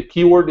basically the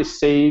keyword is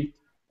saved.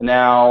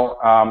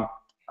 Now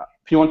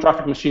P1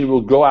 Traffic Machine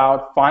will go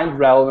out, find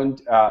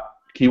relevant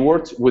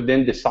keywords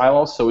within the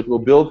silos. So it will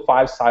build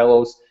 5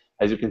 silos.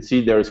 As you can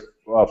see, there's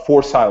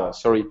 4 silos,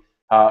 sorry.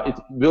 It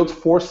builds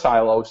 4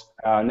 silos.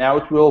 Now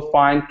it will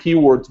find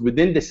keywords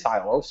within the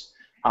silos.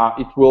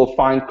 It will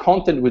find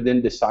content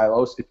within the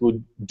silos. It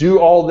will do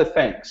all the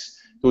things.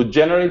 It will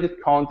generate the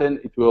content.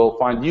 It will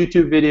find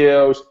YouTube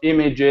videos,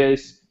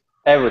 images,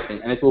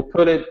 everything, and it will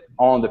put it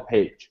on the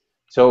page.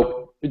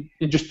 So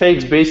it just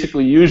takes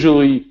basically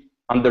usually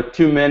under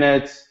 2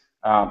 minutes.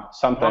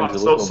 Sometimes a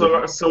little bit.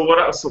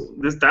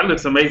 That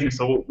looks amazing.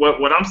 So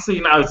what I'm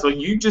seeing now is, so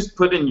you just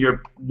put in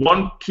your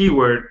one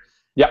keyword,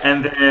 yeah,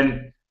 and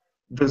then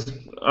this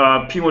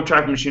P1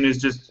 Traffic Machine is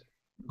just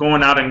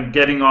going out and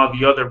getting all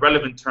the other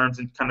relevant terms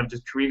and kind of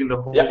just creating the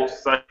whole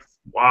site.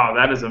 Wow,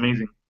 that is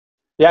amazing.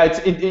 Yeah,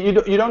 you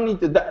don't need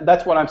to.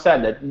 That's what I'm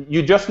saying. That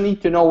you just need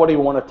to know what you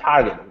want to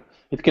target.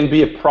 It can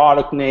be a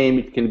product name.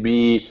 It can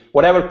be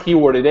whatever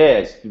keyword it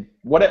is.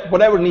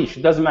 Whatever niche.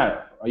 It doesn't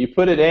matter. You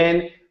put it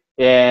in,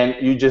 and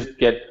you just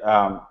get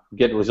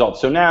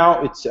results. So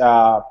now it's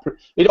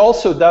it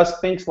also does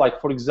things like,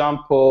 for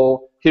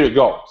example, here you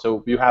go.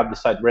 So you have the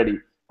site ready.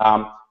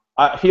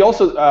 He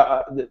also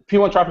the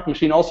P1 Traffic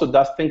Machine also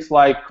does things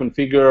like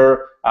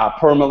configure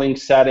permalink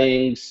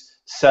settings,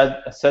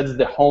 sets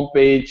the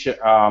homepage,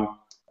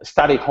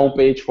 static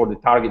homepage for the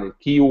targeted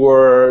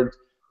keyword.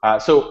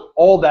 So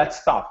all that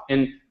stuff.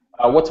 And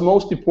what's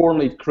most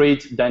important, it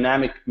creates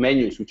dynamic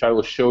menus, which I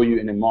will show you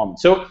in a moment.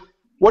 So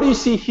what you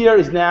see here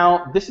is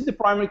now, this is the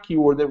primary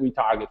keyword that we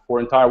target for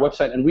entire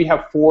website, and we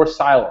have 4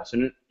 silos.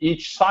 And in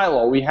each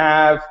silo, we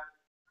have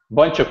a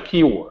bunch of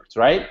keywords,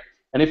 right?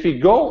 And if you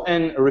go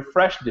and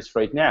refresh this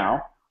right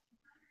now,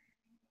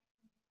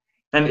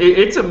 and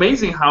it's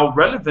amazing how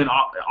relevant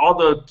all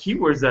the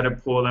keywords that are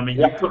pulled. I mean,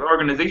 you put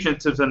organization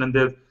tips and then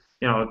there's,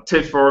 you know,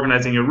 tips for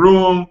organizing your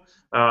room.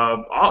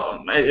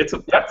 That's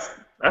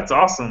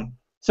awesome.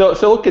 So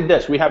look at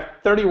this. We have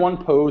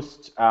 31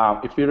 posts.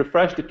 If you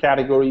refresh the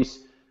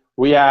categories,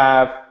 we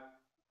have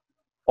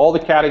all the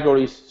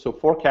categories, so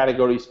 4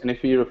 categories. And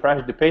if you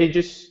refresh the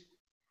pages,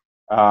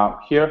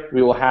 here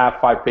we will have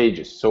 5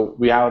 pages. So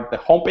we have the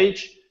home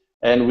page,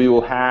 and we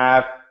will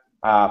have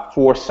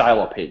 4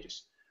 silo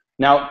pages.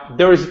 Now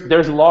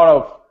there's a lot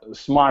of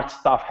smart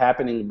stuff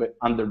happening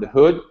under the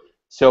hood.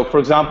 So for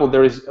example,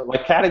 there is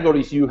like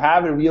categories. You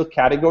have real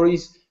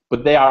categories,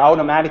 but they are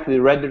automatically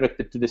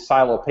redirected to the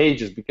silo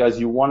pages because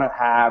you want to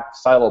have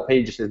silo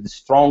pages as the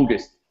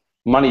strongest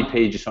money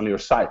pages on your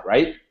site,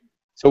 right?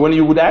 So when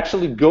you would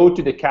actually go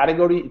to the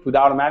category, it would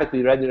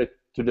automatically redirect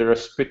to the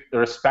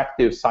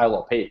respective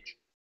silo page.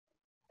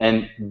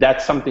 And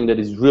that's something that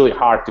is really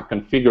hard to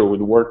configure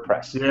with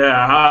WordPress.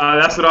 Yeah,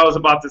 that's what I was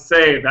about to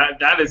say.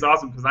 That is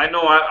awesome, because I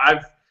know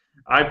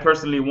I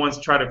personally once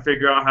tried to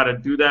figure out how to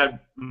do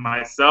that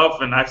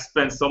myself, and I've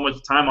spent so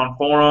much time on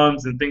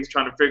forums and things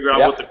trying to figure out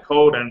what the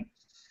code, and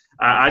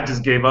I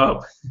just gave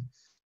up.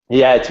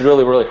 Yeah, it's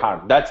really, really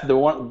hard. That's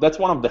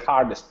one of the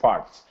hardest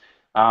parts.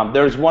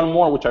 There's one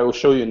more which I will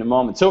show you in a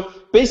moment. So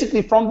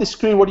basically from the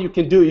screen, what you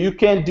can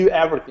do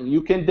everything.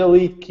 You can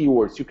delete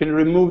keywords, you can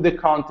remove the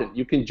content,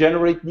 you can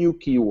generate new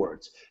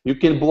keywords, you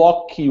can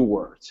block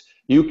keywords,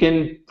 you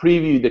can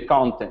preview the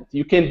content,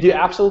 you can do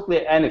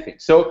absolutely anything.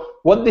 So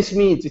what this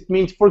means, it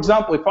means, for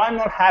example, if I'm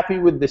not happy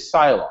with this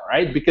silo,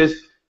 right? Because,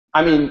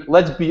 I mean,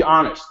 let's be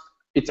honest,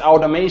 it's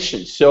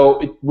automation, so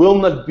it will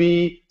not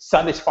be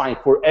satisfying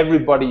for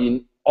everybody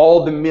in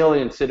all the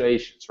million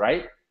situations,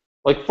 right?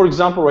 Like, for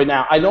example, right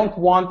now, I don't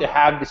want to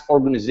have this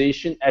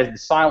organization as the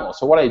silo.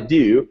 So what I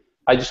do,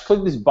 I just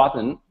click this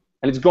button,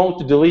 and it's going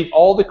to delete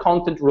all the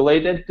content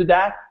related to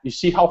that. You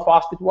see how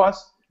fast it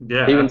was?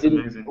 Yeah, that's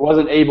amazing.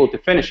 Wasn't able to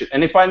finish it.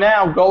 And if I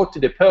now go to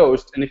the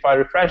post, and if I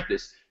refresh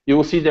this, you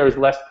will see there's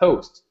less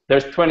posts.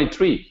 There's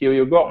 23. Here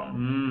you go.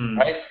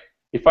 Right?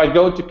 If I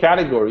go to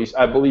categories,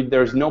 I believe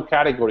there's no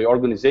category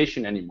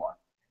organization anymore.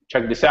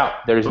 Check this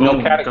out. There is no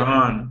category.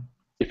 Gone.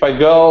 If I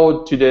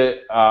go to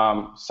the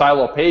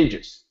silo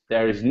pages,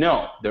 there's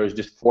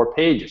just 4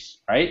 pages,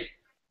 right?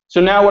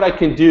 So now what I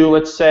can do,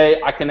 let's say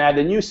I can add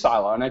a new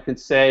silo, and I can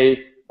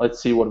say,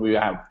 let's see what we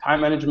have. Time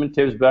management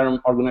tips, better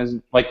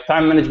organizing. Like,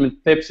 time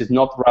management tips is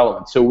not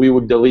relevant, so we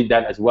would delete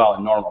that as well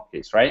in normal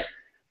case, right?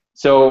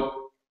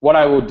 So what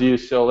I will do,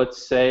 so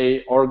let's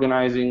say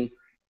organizing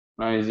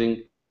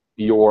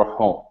your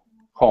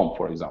home,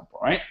 for example,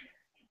 right?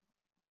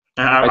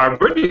 And I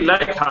really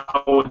like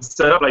how it's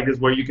set up like this,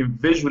 where you can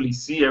visually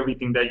see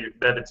everything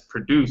that it's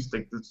produced.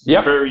 Like it's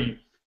Yep. very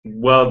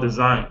well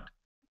designed.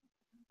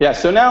 Yeah.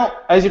 So now,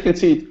 as you can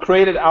see, it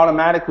created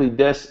automatically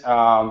this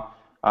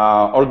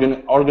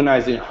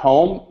organizing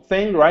home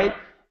thing, right?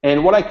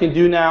 And what I can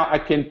do now, I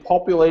can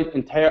populate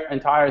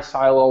entire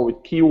silo with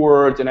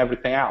keywords and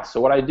everything else.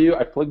 So what I do,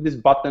 I click this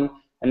button,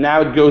 and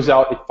now it goes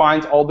out. It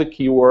finds all the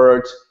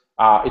keywords.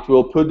 It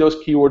will put those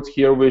keywords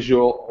here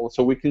visual,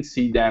 so we can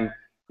see them.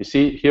 You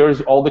see,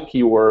 here's all the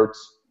keywords,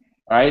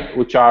 right,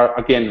 which are,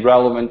 again,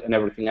 relevant and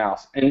everything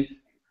else. And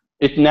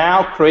it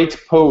now creates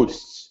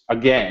posts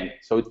again.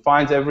 So it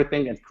finds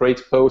everything and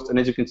creates posts. And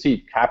as you can see,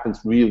 it happens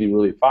really,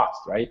 really fast,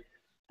 right?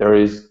 There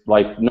is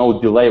like no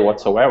delay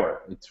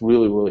whatsoever. It's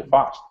really, really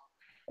fast.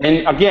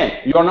 And again,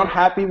 you are not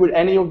happy with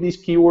any of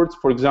these keywords.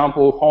 For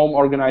example, home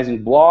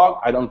organizing blog.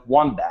 I don't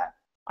want that.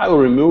 I will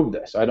remove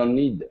this. I don't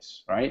need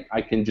this, right?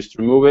 I can just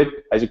remove it.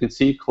 As you can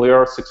see,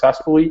 clear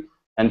successfully.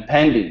 And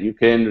pending, you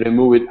can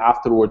remove it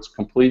afterwards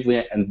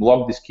completely and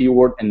block this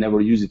keyword and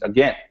never use it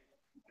again.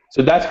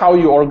 So that's how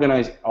you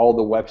organize all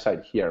the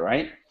website here,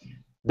 right?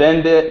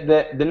 Then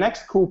the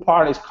next cool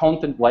part is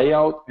content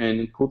layout,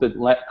 and content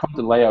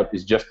layout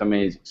is just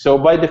amazing. So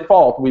by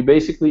default, we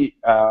basically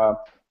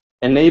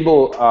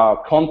enable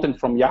content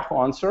from Yahoo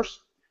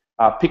Answers,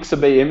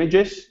 Pixabay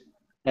images,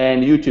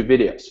 and YouTube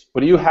videos.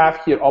 But you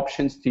have here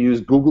options to use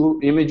Google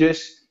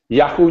Images,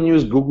 Yahoo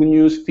News, Google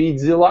News,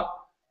 Feedzilla,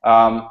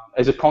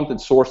 as a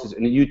content sources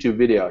and YouTube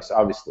videos,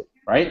 obviously,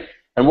 right?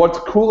 And what's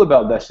cool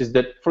about this is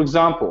that, for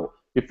example,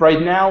 if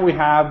right now we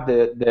have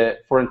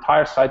for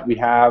entire site we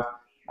have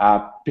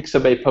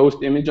Pixabay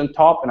post image on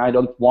top, and I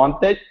don't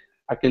want it,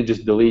 I can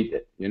just delete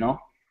it, you know?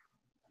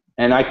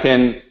 And I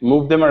can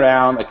move them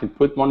around. I can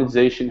put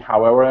monetization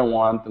however I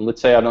want. And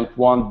let's say I don't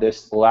want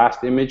this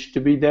last image to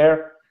be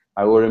there.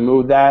 I will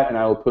remove that, and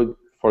I will put,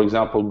 for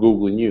example,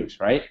 Google News,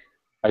 right?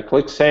 I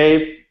click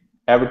Save.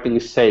 Everything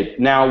is saved.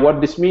 Now,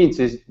 what this means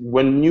is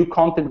when new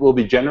content will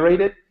be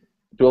generated,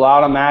 it will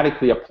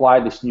automatically apply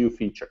this new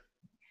feature,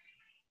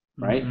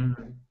 right?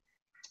 Mm-hmm.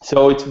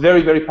 So it's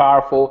very, very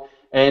powerful.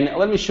 And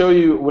let me show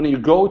you when you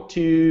go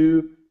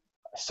to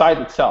site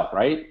itself,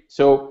 right?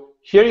 So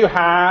here you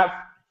have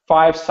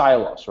 5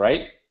 silos,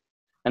 right?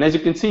 And as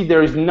you can see,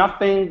 there is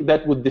nothing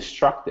that would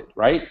distract it,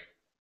 right?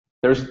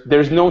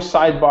 There's no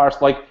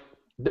sidebars. Like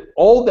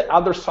all the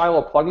other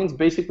silo plugins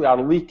basically are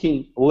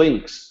leaking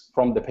links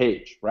from the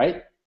page,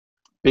 right?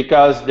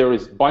 Because there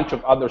is a bunch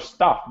of other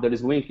stuff that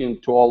is linking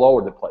to all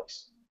over the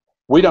place.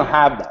 We don't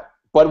have that.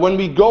 But when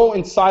we go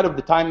inside of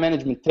the time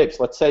management tips,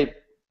 let's say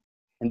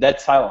in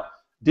that silo,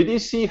 did you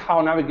see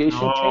how navigation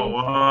changed? Oh,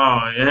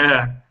 wow,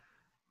 yeah.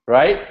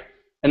 Right?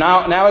 And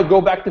now I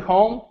go back to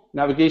home,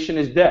 navigation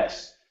is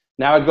this.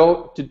 Now I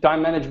go to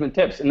time management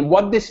tips. And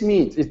what this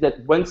means is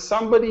that when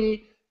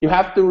somebody, you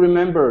have to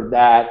remember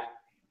that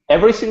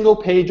every single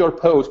page or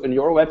post on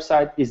your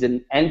website is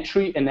an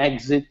entry and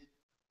exit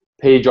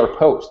page or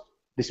post.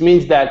 This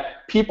means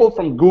that people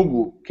from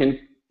Google can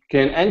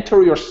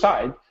enter your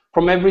site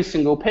from every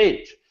single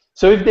page.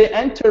 So if they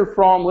enter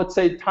from, let's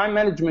say, time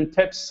management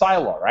tips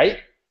silo, right?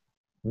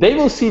 They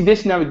will see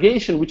this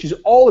navigation, which is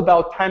all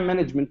about time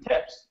management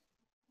tips,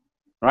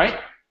 right?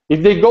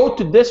 If they go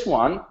to this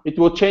one, it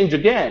will change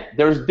again.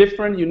 There's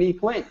different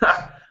unique links.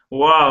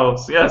 Wow.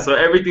 So, yeah, so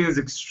everything is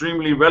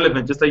extremely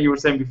relevant, just like you were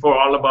saying before,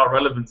 all about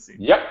relevancy.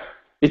 Yep.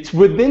 It's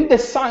within the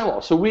silo.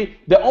 So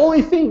the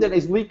only thing that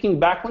is leaking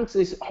backlinks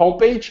is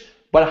homepage,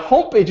 but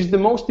homepage is the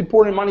most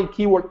important money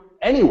keyword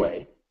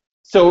anyway.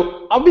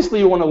 So obviously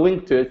you want to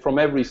link to it from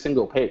every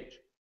single page,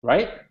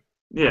 right?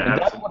 Yeah. And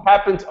that's what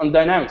happens on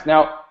Dynamics.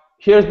 Now,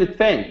 here's the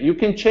thing. You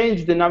can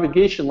change the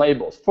navigation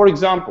labels. For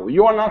example,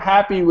 you are not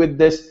happy with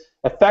this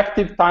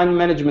effective time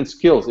management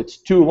skills. It's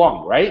too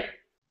long, right?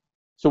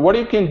 So what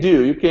you can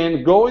do, you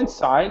can go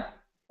inside,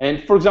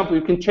 and for example,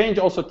 you can change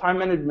also time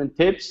management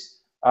tips,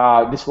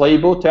 this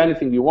label to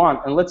anything you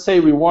want. And let's say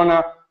we want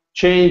to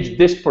change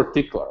this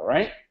particular,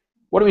 right?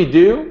 What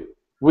do?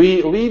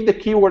 We leave the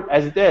keyword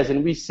as it is,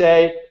 and we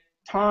say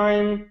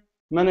time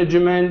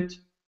management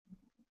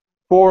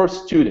for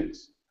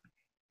students,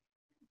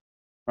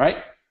 right?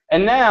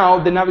 And now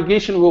the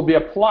navigation will be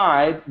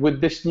applied with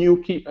this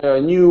new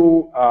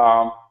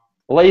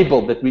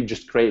label that we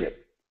just created.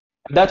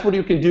 And that's what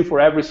you can do for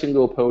every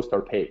single post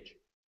or page.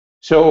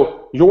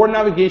 So your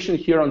navigation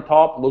here on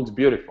top looks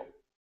beautiful.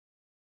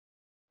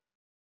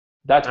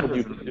 That's what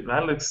you can do.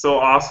 That looks so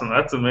awesome.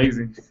 That's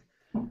amazing.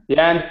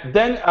 Yeah, and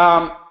then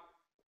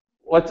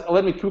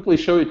let me quickly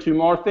show you 2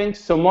 more things.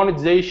 So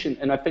monetization,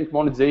 and I think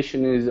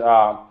monetization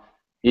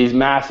is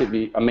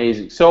massively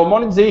amazing. So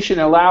monetization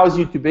allows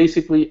you to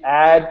basically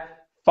add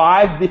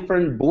 5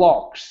 different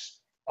blocks,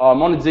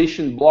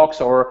 monetization blocks,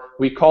 or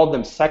we call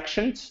them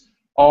sections,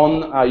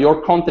 on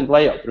your content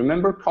layout.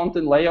 Remember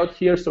content layout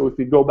here? So if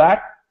we go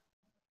back,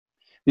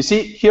 you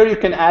see here you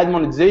can add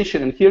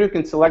monetization, and here you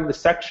can select the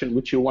section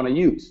which you want to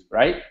use,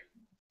 right?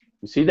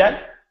 You see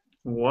that?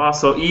 Wow.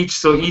 So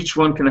each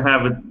one can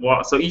have a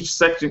wow. So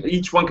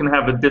each one can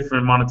have a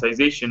different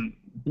monetization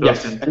built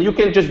Yes, and into you it.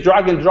 can just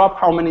drag and drop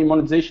how many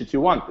monetizations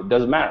you want. It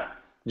doesn't matter.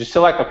 Just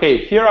select,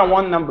 okay, here I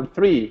want number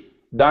 3,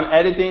 done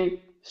editing,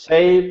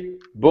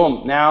 save,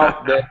 boom.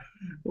 Now the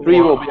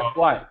 3 will be Wow.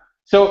 applied.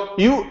 So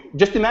you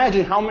just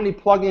imagine how many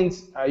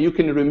plugins you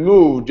can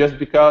remove just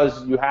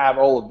because you have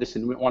all of this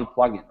in one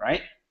plugin,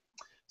 right?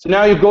 So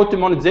now you go to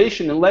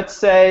monetization, and let's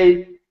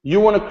say you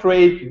want to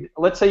create,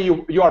 let's say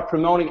you are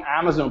promoting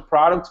Amazon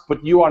products,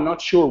 but you are not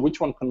sure which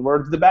one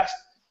converts the best.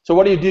 So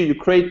what do? You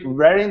create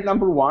variant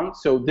number 1.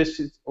 So this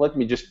is, let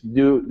me just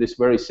do this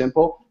very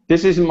simple.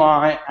 This is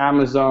my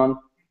Amazon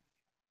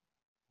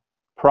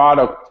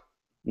product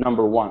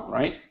number 1,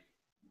 right?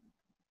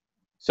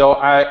 So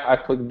I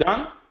click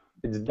done,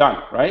 it's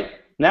done, right?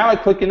 Now I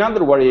click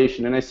another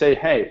variation and I say,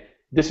 hey,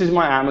 this is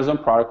my Amazon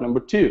product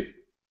number 2.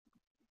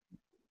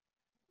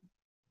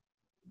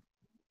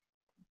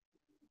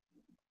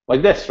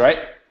 Like this, right?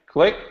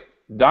 Click,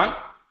 done,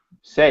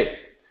 save.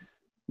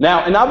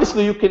 Now, and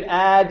obviously you can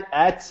add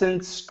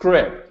AdSense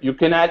script. You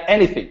can add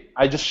anything.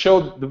 I just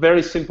showed the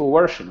very simple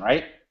version,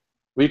 right?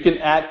 We can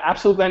add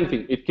absolutely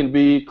anything. It can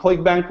be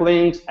ClickBank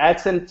links,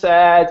 AdSense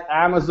ads,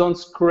 Amazon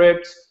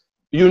scripts,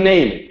 you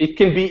name it. It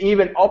can be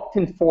even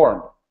opt-in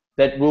form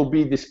that will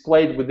be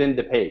displayed within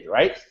the page,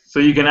 right? So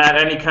you can add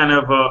any kind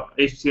of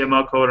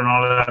HTML code and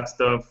all of that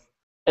stuff.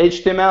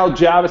 HTML,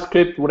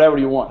 JavaScript, whatever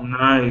you want.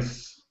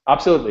 Nice.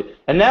 Absolutely.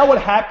 And now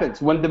what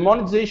happens when the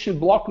monetization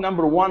block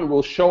number 1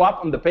 will show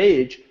up on the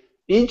page,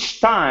 each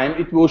time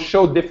it will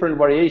show different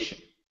variation.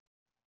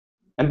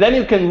 And then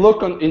you can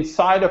look on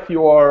inside of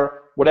your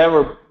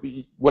whatever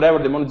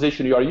the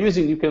monetization you are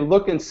using, you can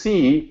look and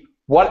see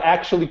what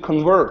actually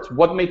converts,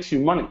 what makes you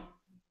money.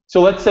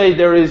 So let's say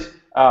there is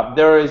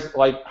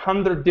like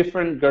 100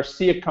 different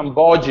Garcia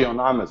Cambogia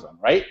on Amazon,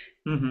 right?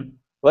 Mm-hmm.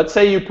 Let's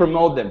say you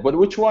promote them, but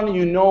which one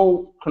you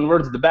know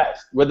converts the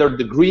best? Whether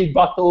the green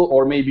bottle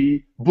or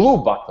maybe blue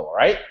bottle,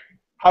 right?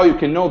 How you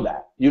can know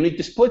that? You need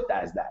to split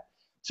as that.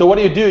 So what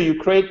do? You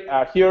create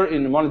here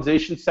in the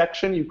monetization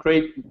section, you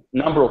create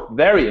number of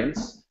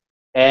variants,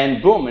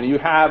 and boom, and you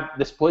have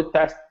the split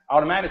test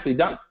automatically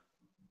done.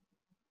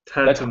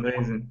 That's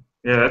amazing.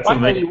 Yeah, that's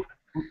Finally, amazing.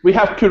 we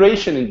have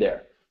curation in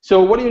there.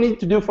 So what you need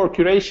to do for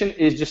curation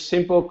is just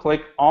simple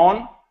click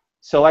on,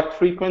 select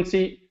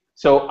frequency.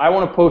 So I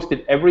want to post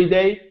it every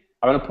day.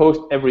 I want to post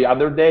every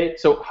other day.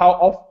 So how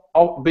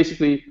often,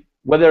 basically,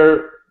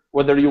 whether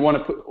you want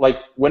to put, like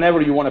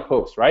whenever you want to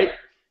post, right?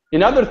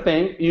 Another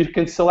thing, you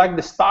can select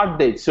the start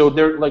date. So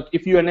there, like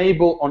if you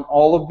enable on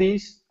all of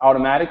these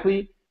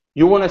automatically,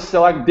 you want to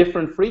select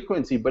different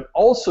frequency, but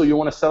also you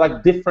want to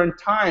select different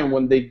time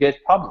when they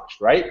get published,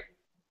 right?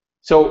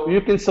 So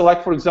you can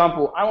select, for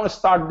example, I want to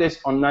start this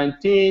on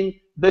 19.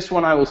 This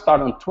one I will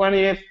start on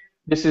 20th.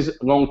 This is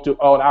going to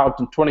out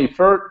on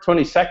 21st,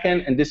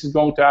 22nd, and this is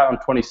going to out on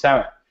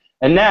 27th.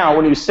 And now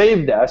when you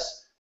save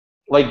this,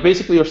 like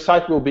basically your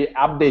site will be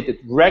updated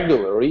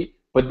regularly,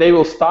 but they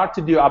will start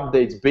to do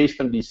updates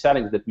based on these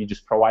settings that we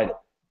just provided.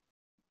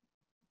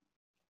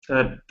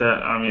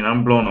 I mean,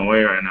 I'm blown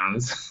away right now.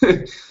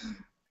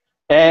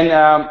 And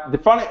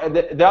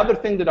the other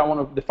thing that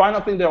the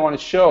final thing that I want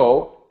to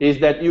show is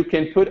that you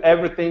can put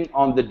everything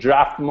on the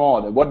draft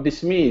mode. And what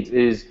this means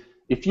is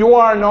if you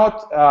are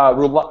not,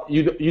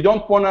 you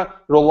don't want to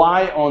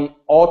rely on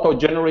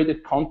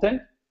auto-generated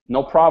content,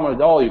 no problem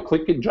at all. You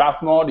click in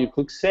draft mode, you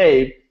click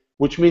save,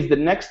 which means the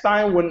next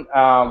time when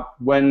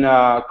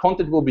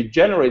content will be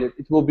generated,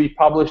 it will be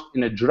published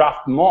in a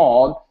draft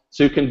mode.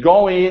 So you can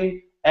go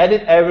in,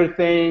 edit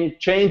everything,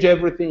 change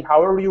everything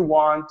however you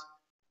want,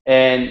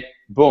 and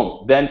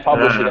boom, then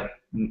publish it.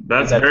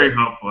 That's very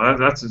helpful.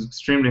 That's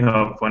extremely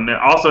helpful. And then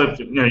also, if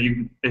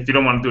you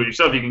don't want to do it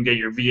yourself, you can get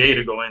your VA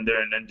to go in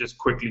there and then just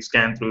quickly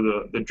scan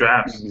through the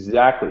drafts.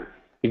 Exactly.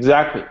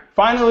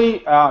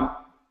 Finally,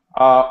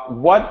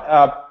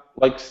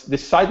 like the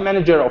site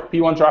manager of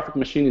P1 Traffic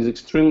Machine is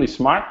extremely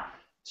smart.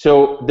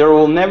 So there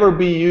will never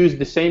be used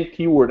the same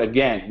keyword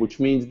again, which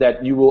means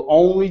that you will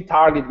only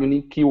target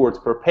unique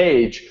keywords per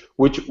page,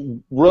 which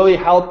really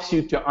helps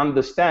you to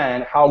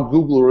understand how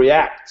Google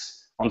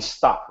reacts on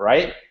stuff,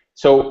 right?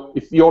 So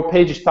if your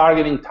page is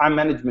targeting time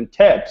management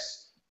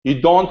tips,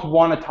 you don't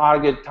want to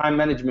target time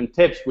management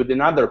tips with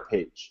another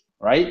page,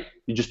 right?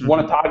 You just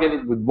want to target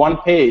it with one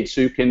page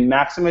so you can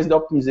maximize the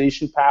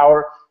optimization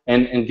power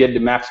and get the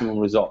maximum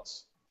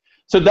results.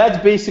 So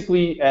that's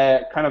basically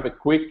kind of a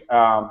quick,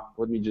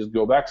 let me just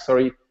go back,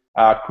 sorry,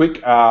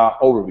 quick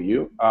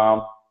overview.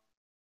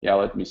 Yeah,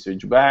 let me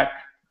switch back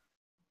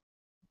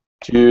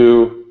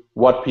to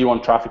what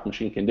P1 Traffic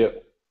Machine can do.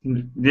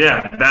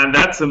 Yeah,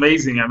 that's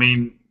amazing. I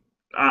mean,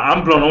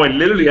 I'm blown away.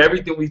 Literally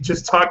everything we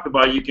just talked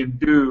about, you can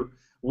do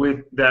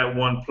with that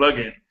one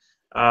plugin.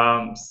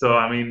 So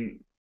I mean,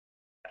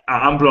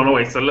 I'm blown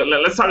away. So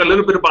let's talk a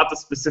little bit about the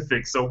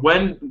specifics. So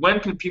when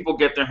can people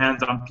get their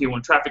hands on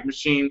P1 Traffic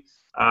Machine,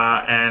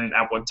 and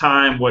at what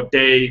time, what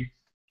day?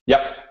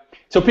 Yep.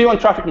 So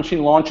P1 Traffic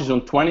Machine launches on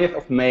 20th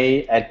of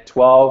May at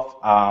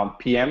 12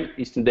 p.m.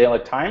 Eastern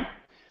Daylight Time.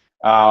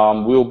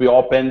 We'll be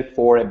open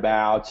for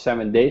about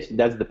 7 days.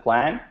 That's the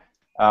plan.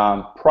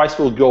 Price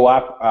will go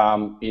up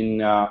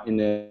in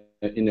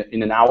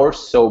an hour.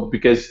 So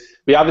because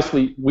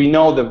we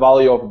know the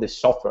value of this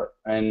software,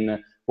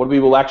 and what we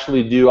will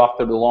actually do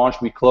after the launch,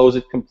 we close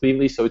it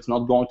completely, so it's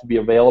not going to be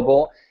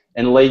available.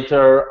 And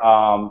later,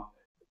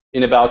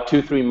 in about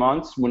 2-3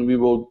 months, when we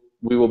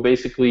will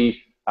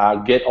basically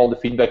get all the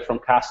feedback from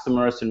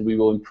customers, and we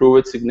will improve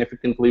it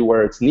significantly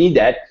where it's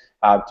needed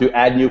to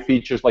add new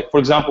features. Like, for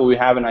example, we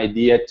have an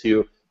idea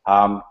to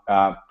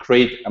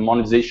create a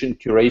monetization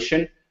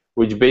curation,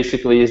 which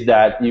basically is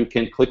that you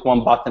can click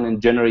one button and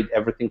generate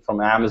everything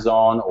from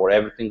Amazon or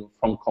everything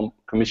from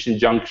Commission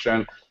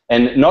Junction,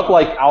 and not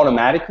like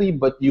automatically,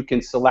 but you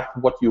can select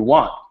what you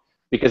want.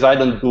 Because I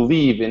don't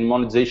believe in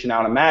monetization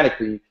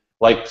automatically,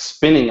 like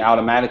spinning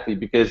automatically,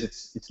 because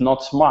it's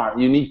not smart.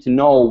 You need to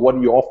know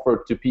what you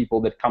offer to people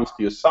that comes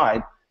to your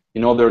site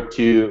in order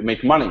to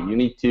make money. You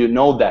need to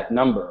know that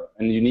number,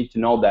 and you need to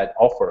know that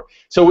offer.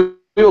 So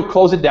we will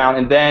close it down,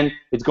 and then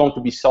it's going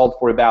to be sold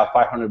for about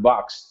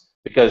 $500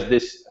 because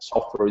this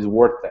software is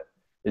worth it.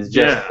 It's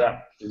just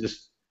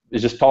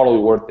it's just totally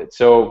worth it.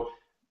 So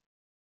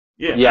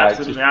yeah,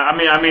 absolutely.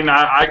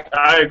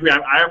 I agree.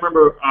 I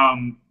remember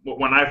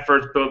when I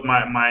first built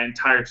my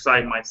entire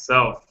site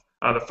myself.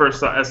 The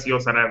first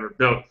SEO site I ever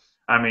built.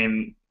 I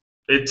mean,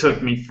 it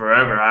took me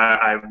forever.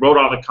 I wrote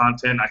all the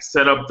content. I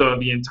set up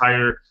the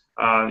entire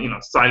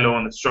silo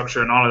and the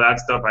structure and all of that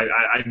stuff.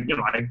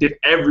 I did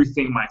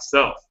everything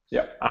myself.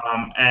 Yeah.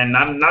 And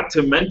not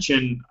to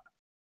mention,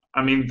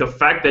 I mean, the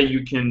fact that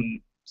you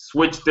can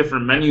switch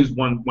different menus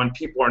when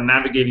people are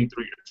navigating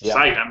through your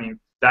site. I mean,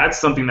 that's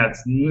something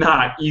that's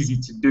not easy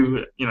to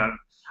do.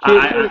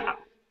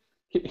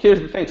 Here's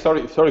the thing.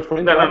 Sorry for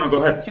interrupting. No,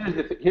 go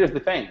ahead. Here's the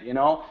thing.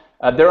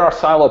 There are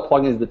silo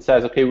plugins that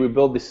says, okay, we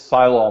build this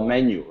silo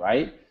menu,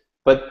 right?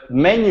 But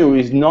menu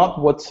is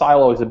not what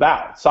silo is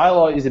about.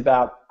 Silo is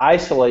about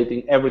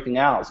isolating everything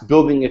else,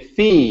 building a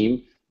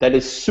theme that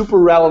is super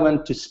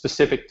relevant to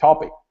specific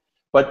topic.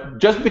 But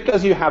just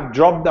because you have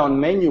drop-down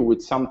menu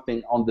with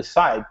something on the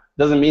side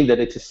doesn't mean that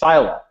it's a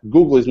silo.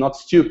 Google is not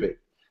stupid,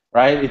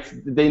 right?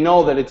 They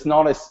know that it's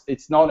not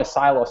a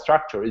silo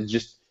structure. It's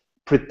just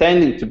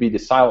pretending to be the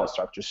silo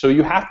structure. So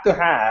you have to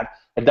have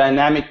a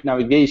dynamic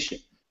navigation.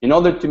 In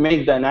order to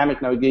make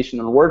dynamic navigation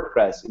on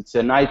WordPress, it's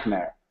a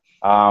nightmare.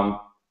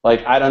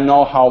 Like, I don't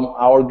know how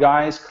our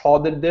guys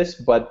coded this,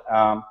 but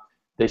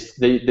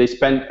they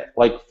spent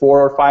like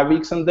 4 or 5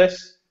 weeks on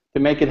this to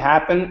make it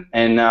happen.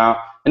 And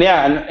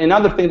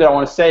another thing that I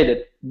want to say,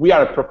 that we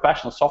are a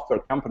professional software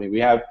company. We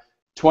have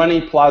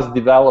 20+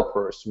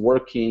 developers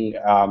working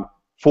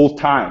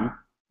full-time,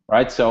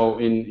 right? So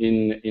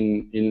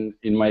in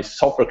my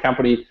software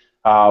company,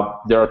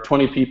 there are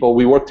 20 people.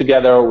 We work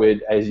together with,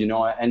 as you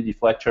know, Andy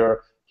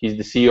Fletcher. He's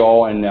the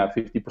CEO and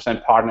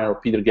 50% partner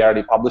of Peter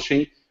Garety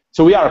Publishing.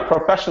 So we are a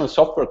professional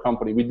software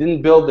company. We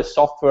didn't build the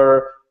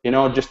software,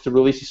 just to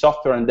release the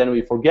software and then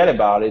we forget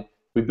about it.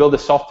 We build the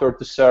software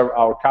to serve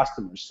our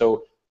customers.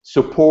 So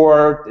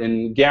support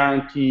and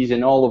guarantees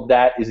and all of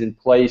that is in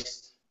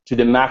place to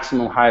the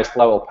maximum highest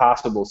level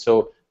possible.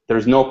 So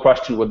there's no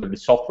question whether the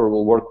software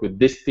will work with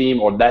this theme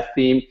or that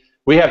theme.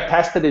 We have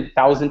tested it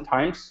 1,000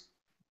 times.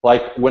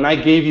 Like, when I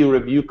gave you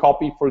review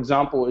copy, for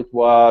example, it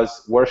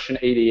was version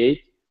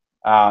 88.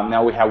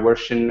 Now we have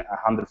version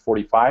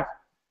 145,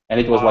 and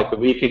it was like a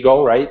week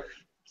ago, right?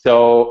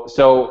 So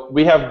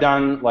we have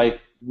done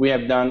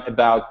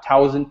about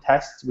 1,000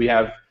 tests. We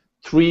have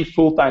 3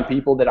 full-time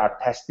people that are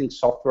testing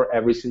software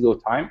every single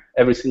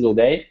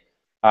day.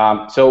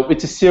 So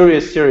it's a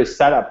serious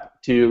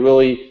setup to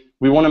really.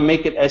 We want to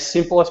make it as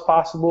simple as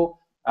possible.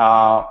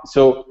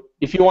 So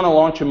if you want to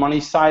launch a money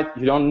site,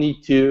 you don't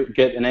need to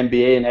get an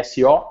MBA in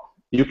SEO.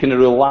 You can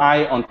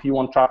rely on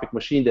P1 Traffic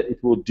Machine that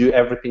it will do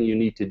everything you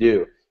need to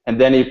do. And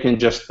then you can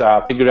just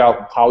figure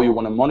out how you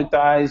want to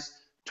monetize,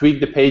 tweak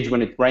the page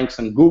when it ranks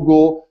on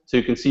Google, so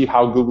you can see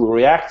how Google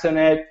reacts on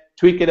it,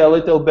 tweak it a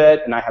little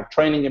bit, and I have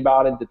training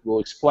about it that will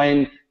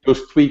explain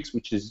those tweaks,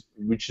 which is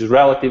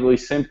relatively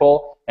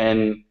simple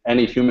and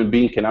any human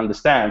being can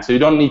understand. So you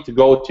don't need to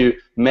go to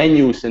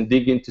menus and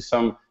dig into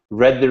some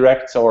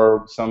redirects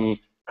or some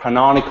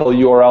canonical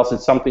URLs.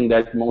 It's something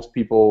that most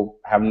people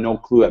have no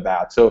clue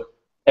about. So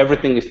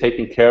everything is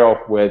taken care of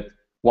with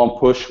one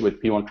push with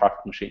P1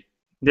 Traffic Machine.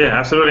 Yeah,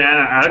 absolutely. And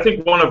I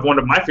think one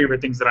of my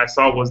favorite things that I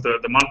saw was the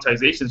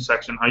monetization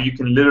section, how you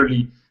can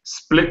literally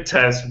split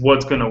test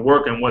what's going to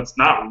work and what's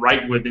not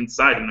right with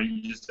inside.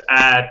 You just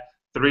add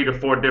 3 to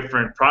 4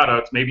 different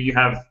products. Maybe you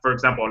have, for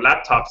example, a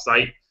laptop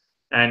site,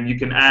 and you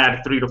can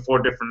add 3 to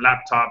 4 different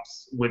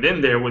laptops within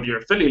there with your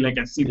affiliate link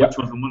and see which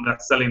one's the one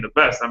that's selling the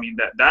best. I mean,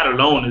 that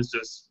alone is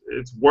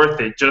it's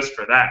worth it just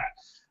for that.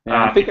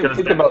 Yeah,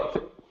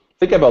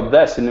 think about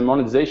this. In the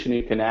monetization,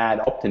 you can add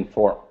opt-in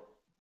form.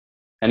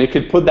 And you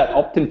can put that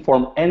opt-in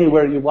form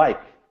anywhere you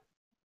like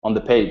on the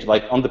page,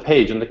 like on the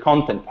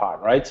content part,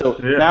 right? So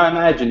now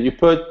imagine you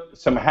put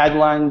some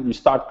headline, you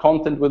start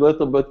content with a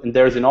little bit, and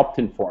there's an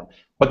opt-in form.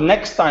 But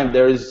next time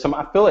there is some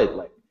affiliate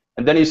link.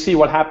 And then you see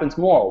what happens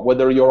more,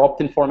 whether your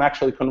opt-in form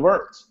actually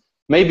converts.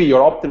 Maybe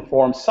your opt-in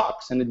form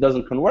sucks and it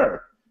doesn't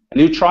convert. And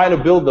you try to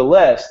build the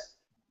list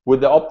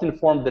with the opt-in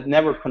form that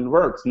never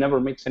converts, never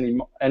makes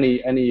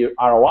any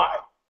ROI.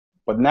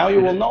 But now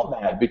you will know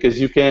that because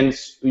you can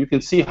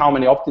see how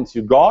many opt-ins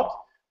you got.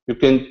 You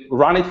can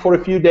run it for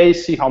a few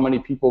days, see how many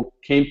people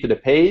came to the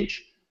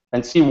page,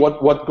 and see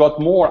what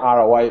got more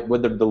ROI,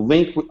 whether the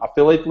link,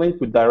 affiliate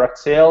link with direct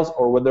sales,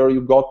 or whether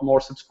you got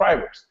more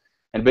subscribers.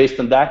 And based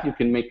on that, you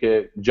can make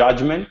a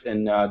judgment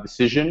and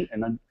decision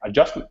and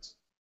adjustments.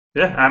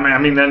 Yeah, I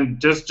mean, then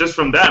just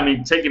from that, I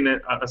mean, taking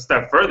it a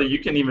step further, you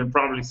can even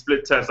probably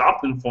split test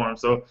opt-in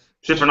forms. So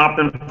different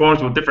opt-in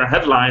forms with different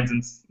headlines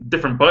and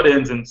different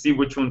buttons, and see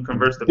which one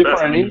converts the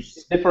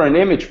best. Different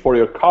image for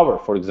your cover,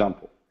 for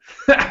example.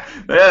 Yeah,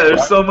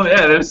 there's so much.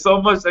 Yeah, there's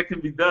so much that can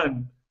be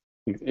done.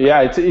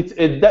 Yeah,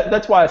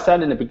 that's why I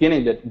said in the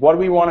beginning that what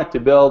we wanted to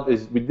build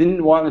is we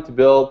didn't want to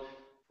build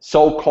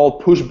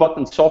so-called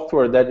push-button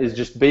software that is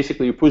just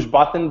basically a push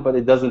button, but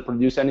it doesn't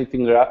produce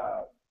anything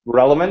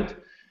relevant.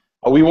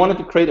 We wanted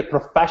to create a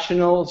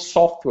professional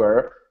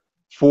software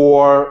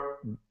for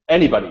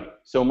anybody.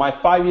 So my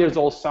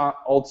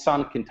 5-year-old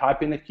son can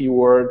type in a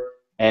keyword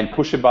and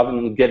push a button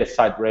and get a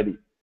site ready.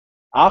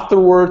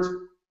 Afterwards,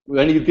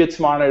 when you get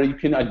smarter, you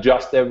can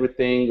adjust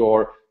everything,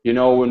 or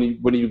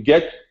when you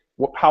get,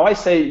 how I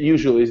say it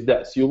usually is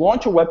this: you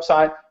launch a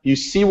website, you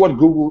see what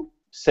Google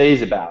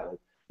says about it.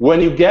 When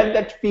you get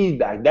that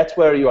feedback, that's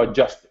where you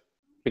adjust it,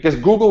 because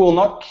Google will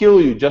not kill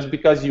you just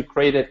because you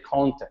created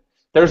content.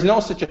 There's no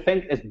such a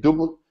thing as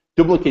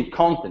duplicate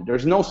content.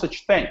 There's no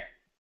such thing.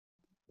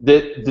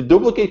 The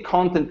duplicate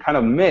content kind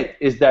of myth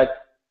is that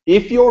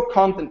if your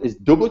content is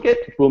duplicate,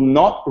 it will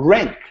not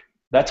rank.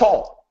 That's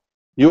all.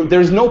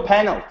 There's no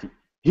penalty.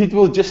 It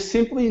will just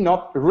simply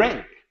not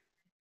rank,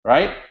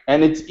 right?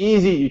 And it's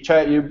easy.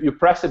 You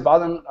press a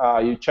button,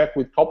 you check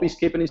with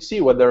Copyscape, and you see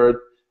whether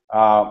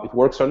it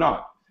works or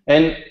not.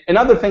 And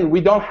another thing,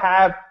 we don't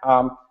have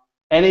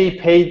any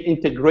paid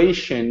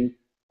integration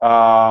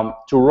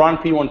to run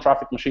P1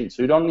 traffic machines.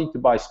 So you don't need to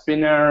buy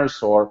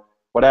spinners or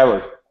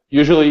whatever.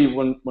 Usually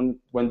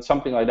when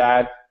something like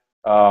that,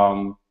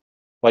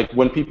 like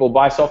when people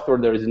buy software,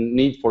 there is a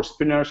need for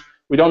spinners.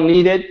 We don't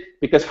need it,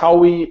 because how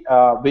we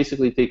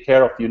basically take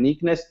care of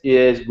uniqueness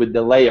is with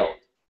the layout.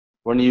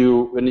 When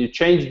you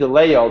change the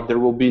layout, there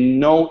will be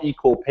no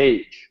equal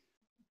page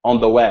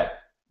on the web,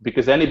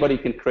 because anybody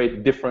can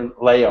create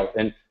different layout.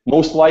 And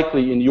most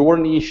likely in your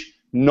niche,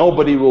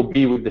 nobody will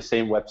be with the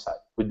same website,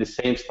 with the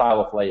same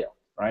style of layout,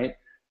 right?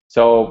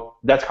 So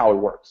that's how it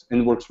works,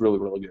 and it works really,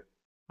 really good.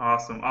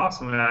 Awesome,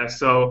 awesome, guys.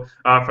 So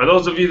for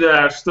those of you that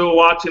are still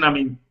watching, I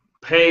mean,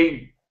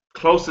 pay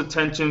close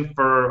attention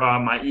for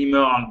my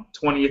email on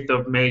 20th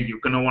of May. You're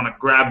going to want to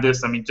grab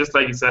this. I mean, just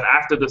like you said,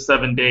 after the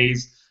 7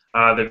 days,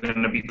 they're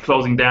going to be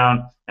closing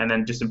down and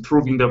then just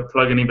improving the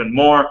plugin even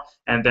more.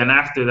 And then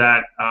after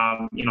that,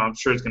 I'm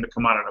sure it's going to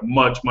come out at a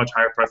much, much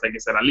higher price. Like I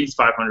said, at least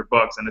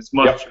 $500, and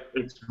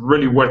it's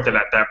really worth it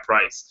at that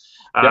price.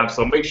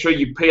 So make sure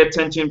you pay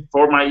attention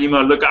for my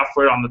email. Look out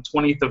for it on the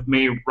 20th of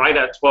May, right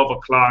at 12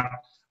 o'clock.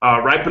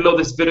 Right below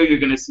this video, you're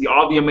going to see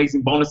all the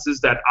amazing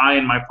bonuses that I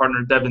and my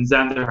partner Devin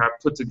Zander have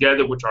put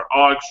together, which are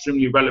all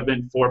extremely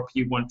relevant for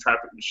P1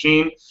 Traffic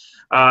Machine.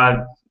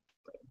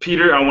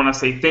 Peter, I want to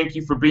say thank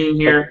you for being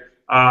here.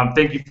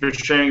 Thank you for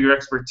sharing your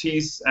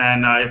expertise.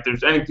 And if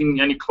there's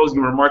any closing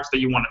remarks that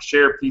you want to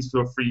share, please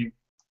feel free.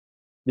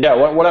 Yeah,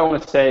 what I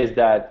want to say is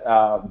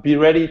that be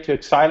ready to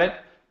excite it.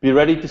 Be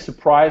ready to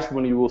surprise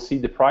when you will see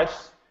the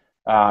price.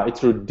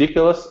 It's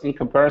ridiculous in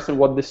comparison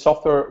what this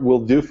software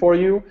will do for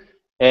you.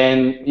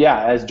 And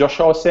yeah, as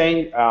Joshua was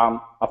saying,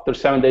 after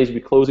 7 days, we're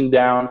closing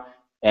down,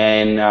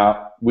 and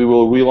we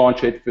will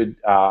relaunch it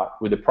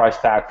with a price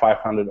tag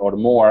 500 or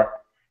more,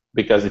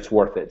 because it's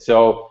worth it.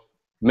 So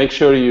make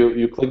sure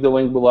you click the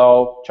link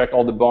below, check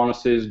all the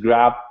bonuses,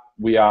 grab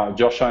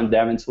Joshua and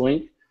Devin's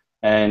link,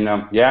 and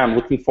yeah, I'm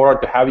looking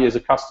forward to have you as a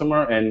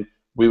customer, and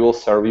we will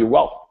serve you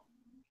well.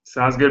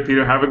 Sounds good,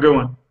 Peter. Have a good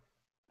one.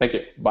 Thank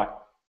you. Bye.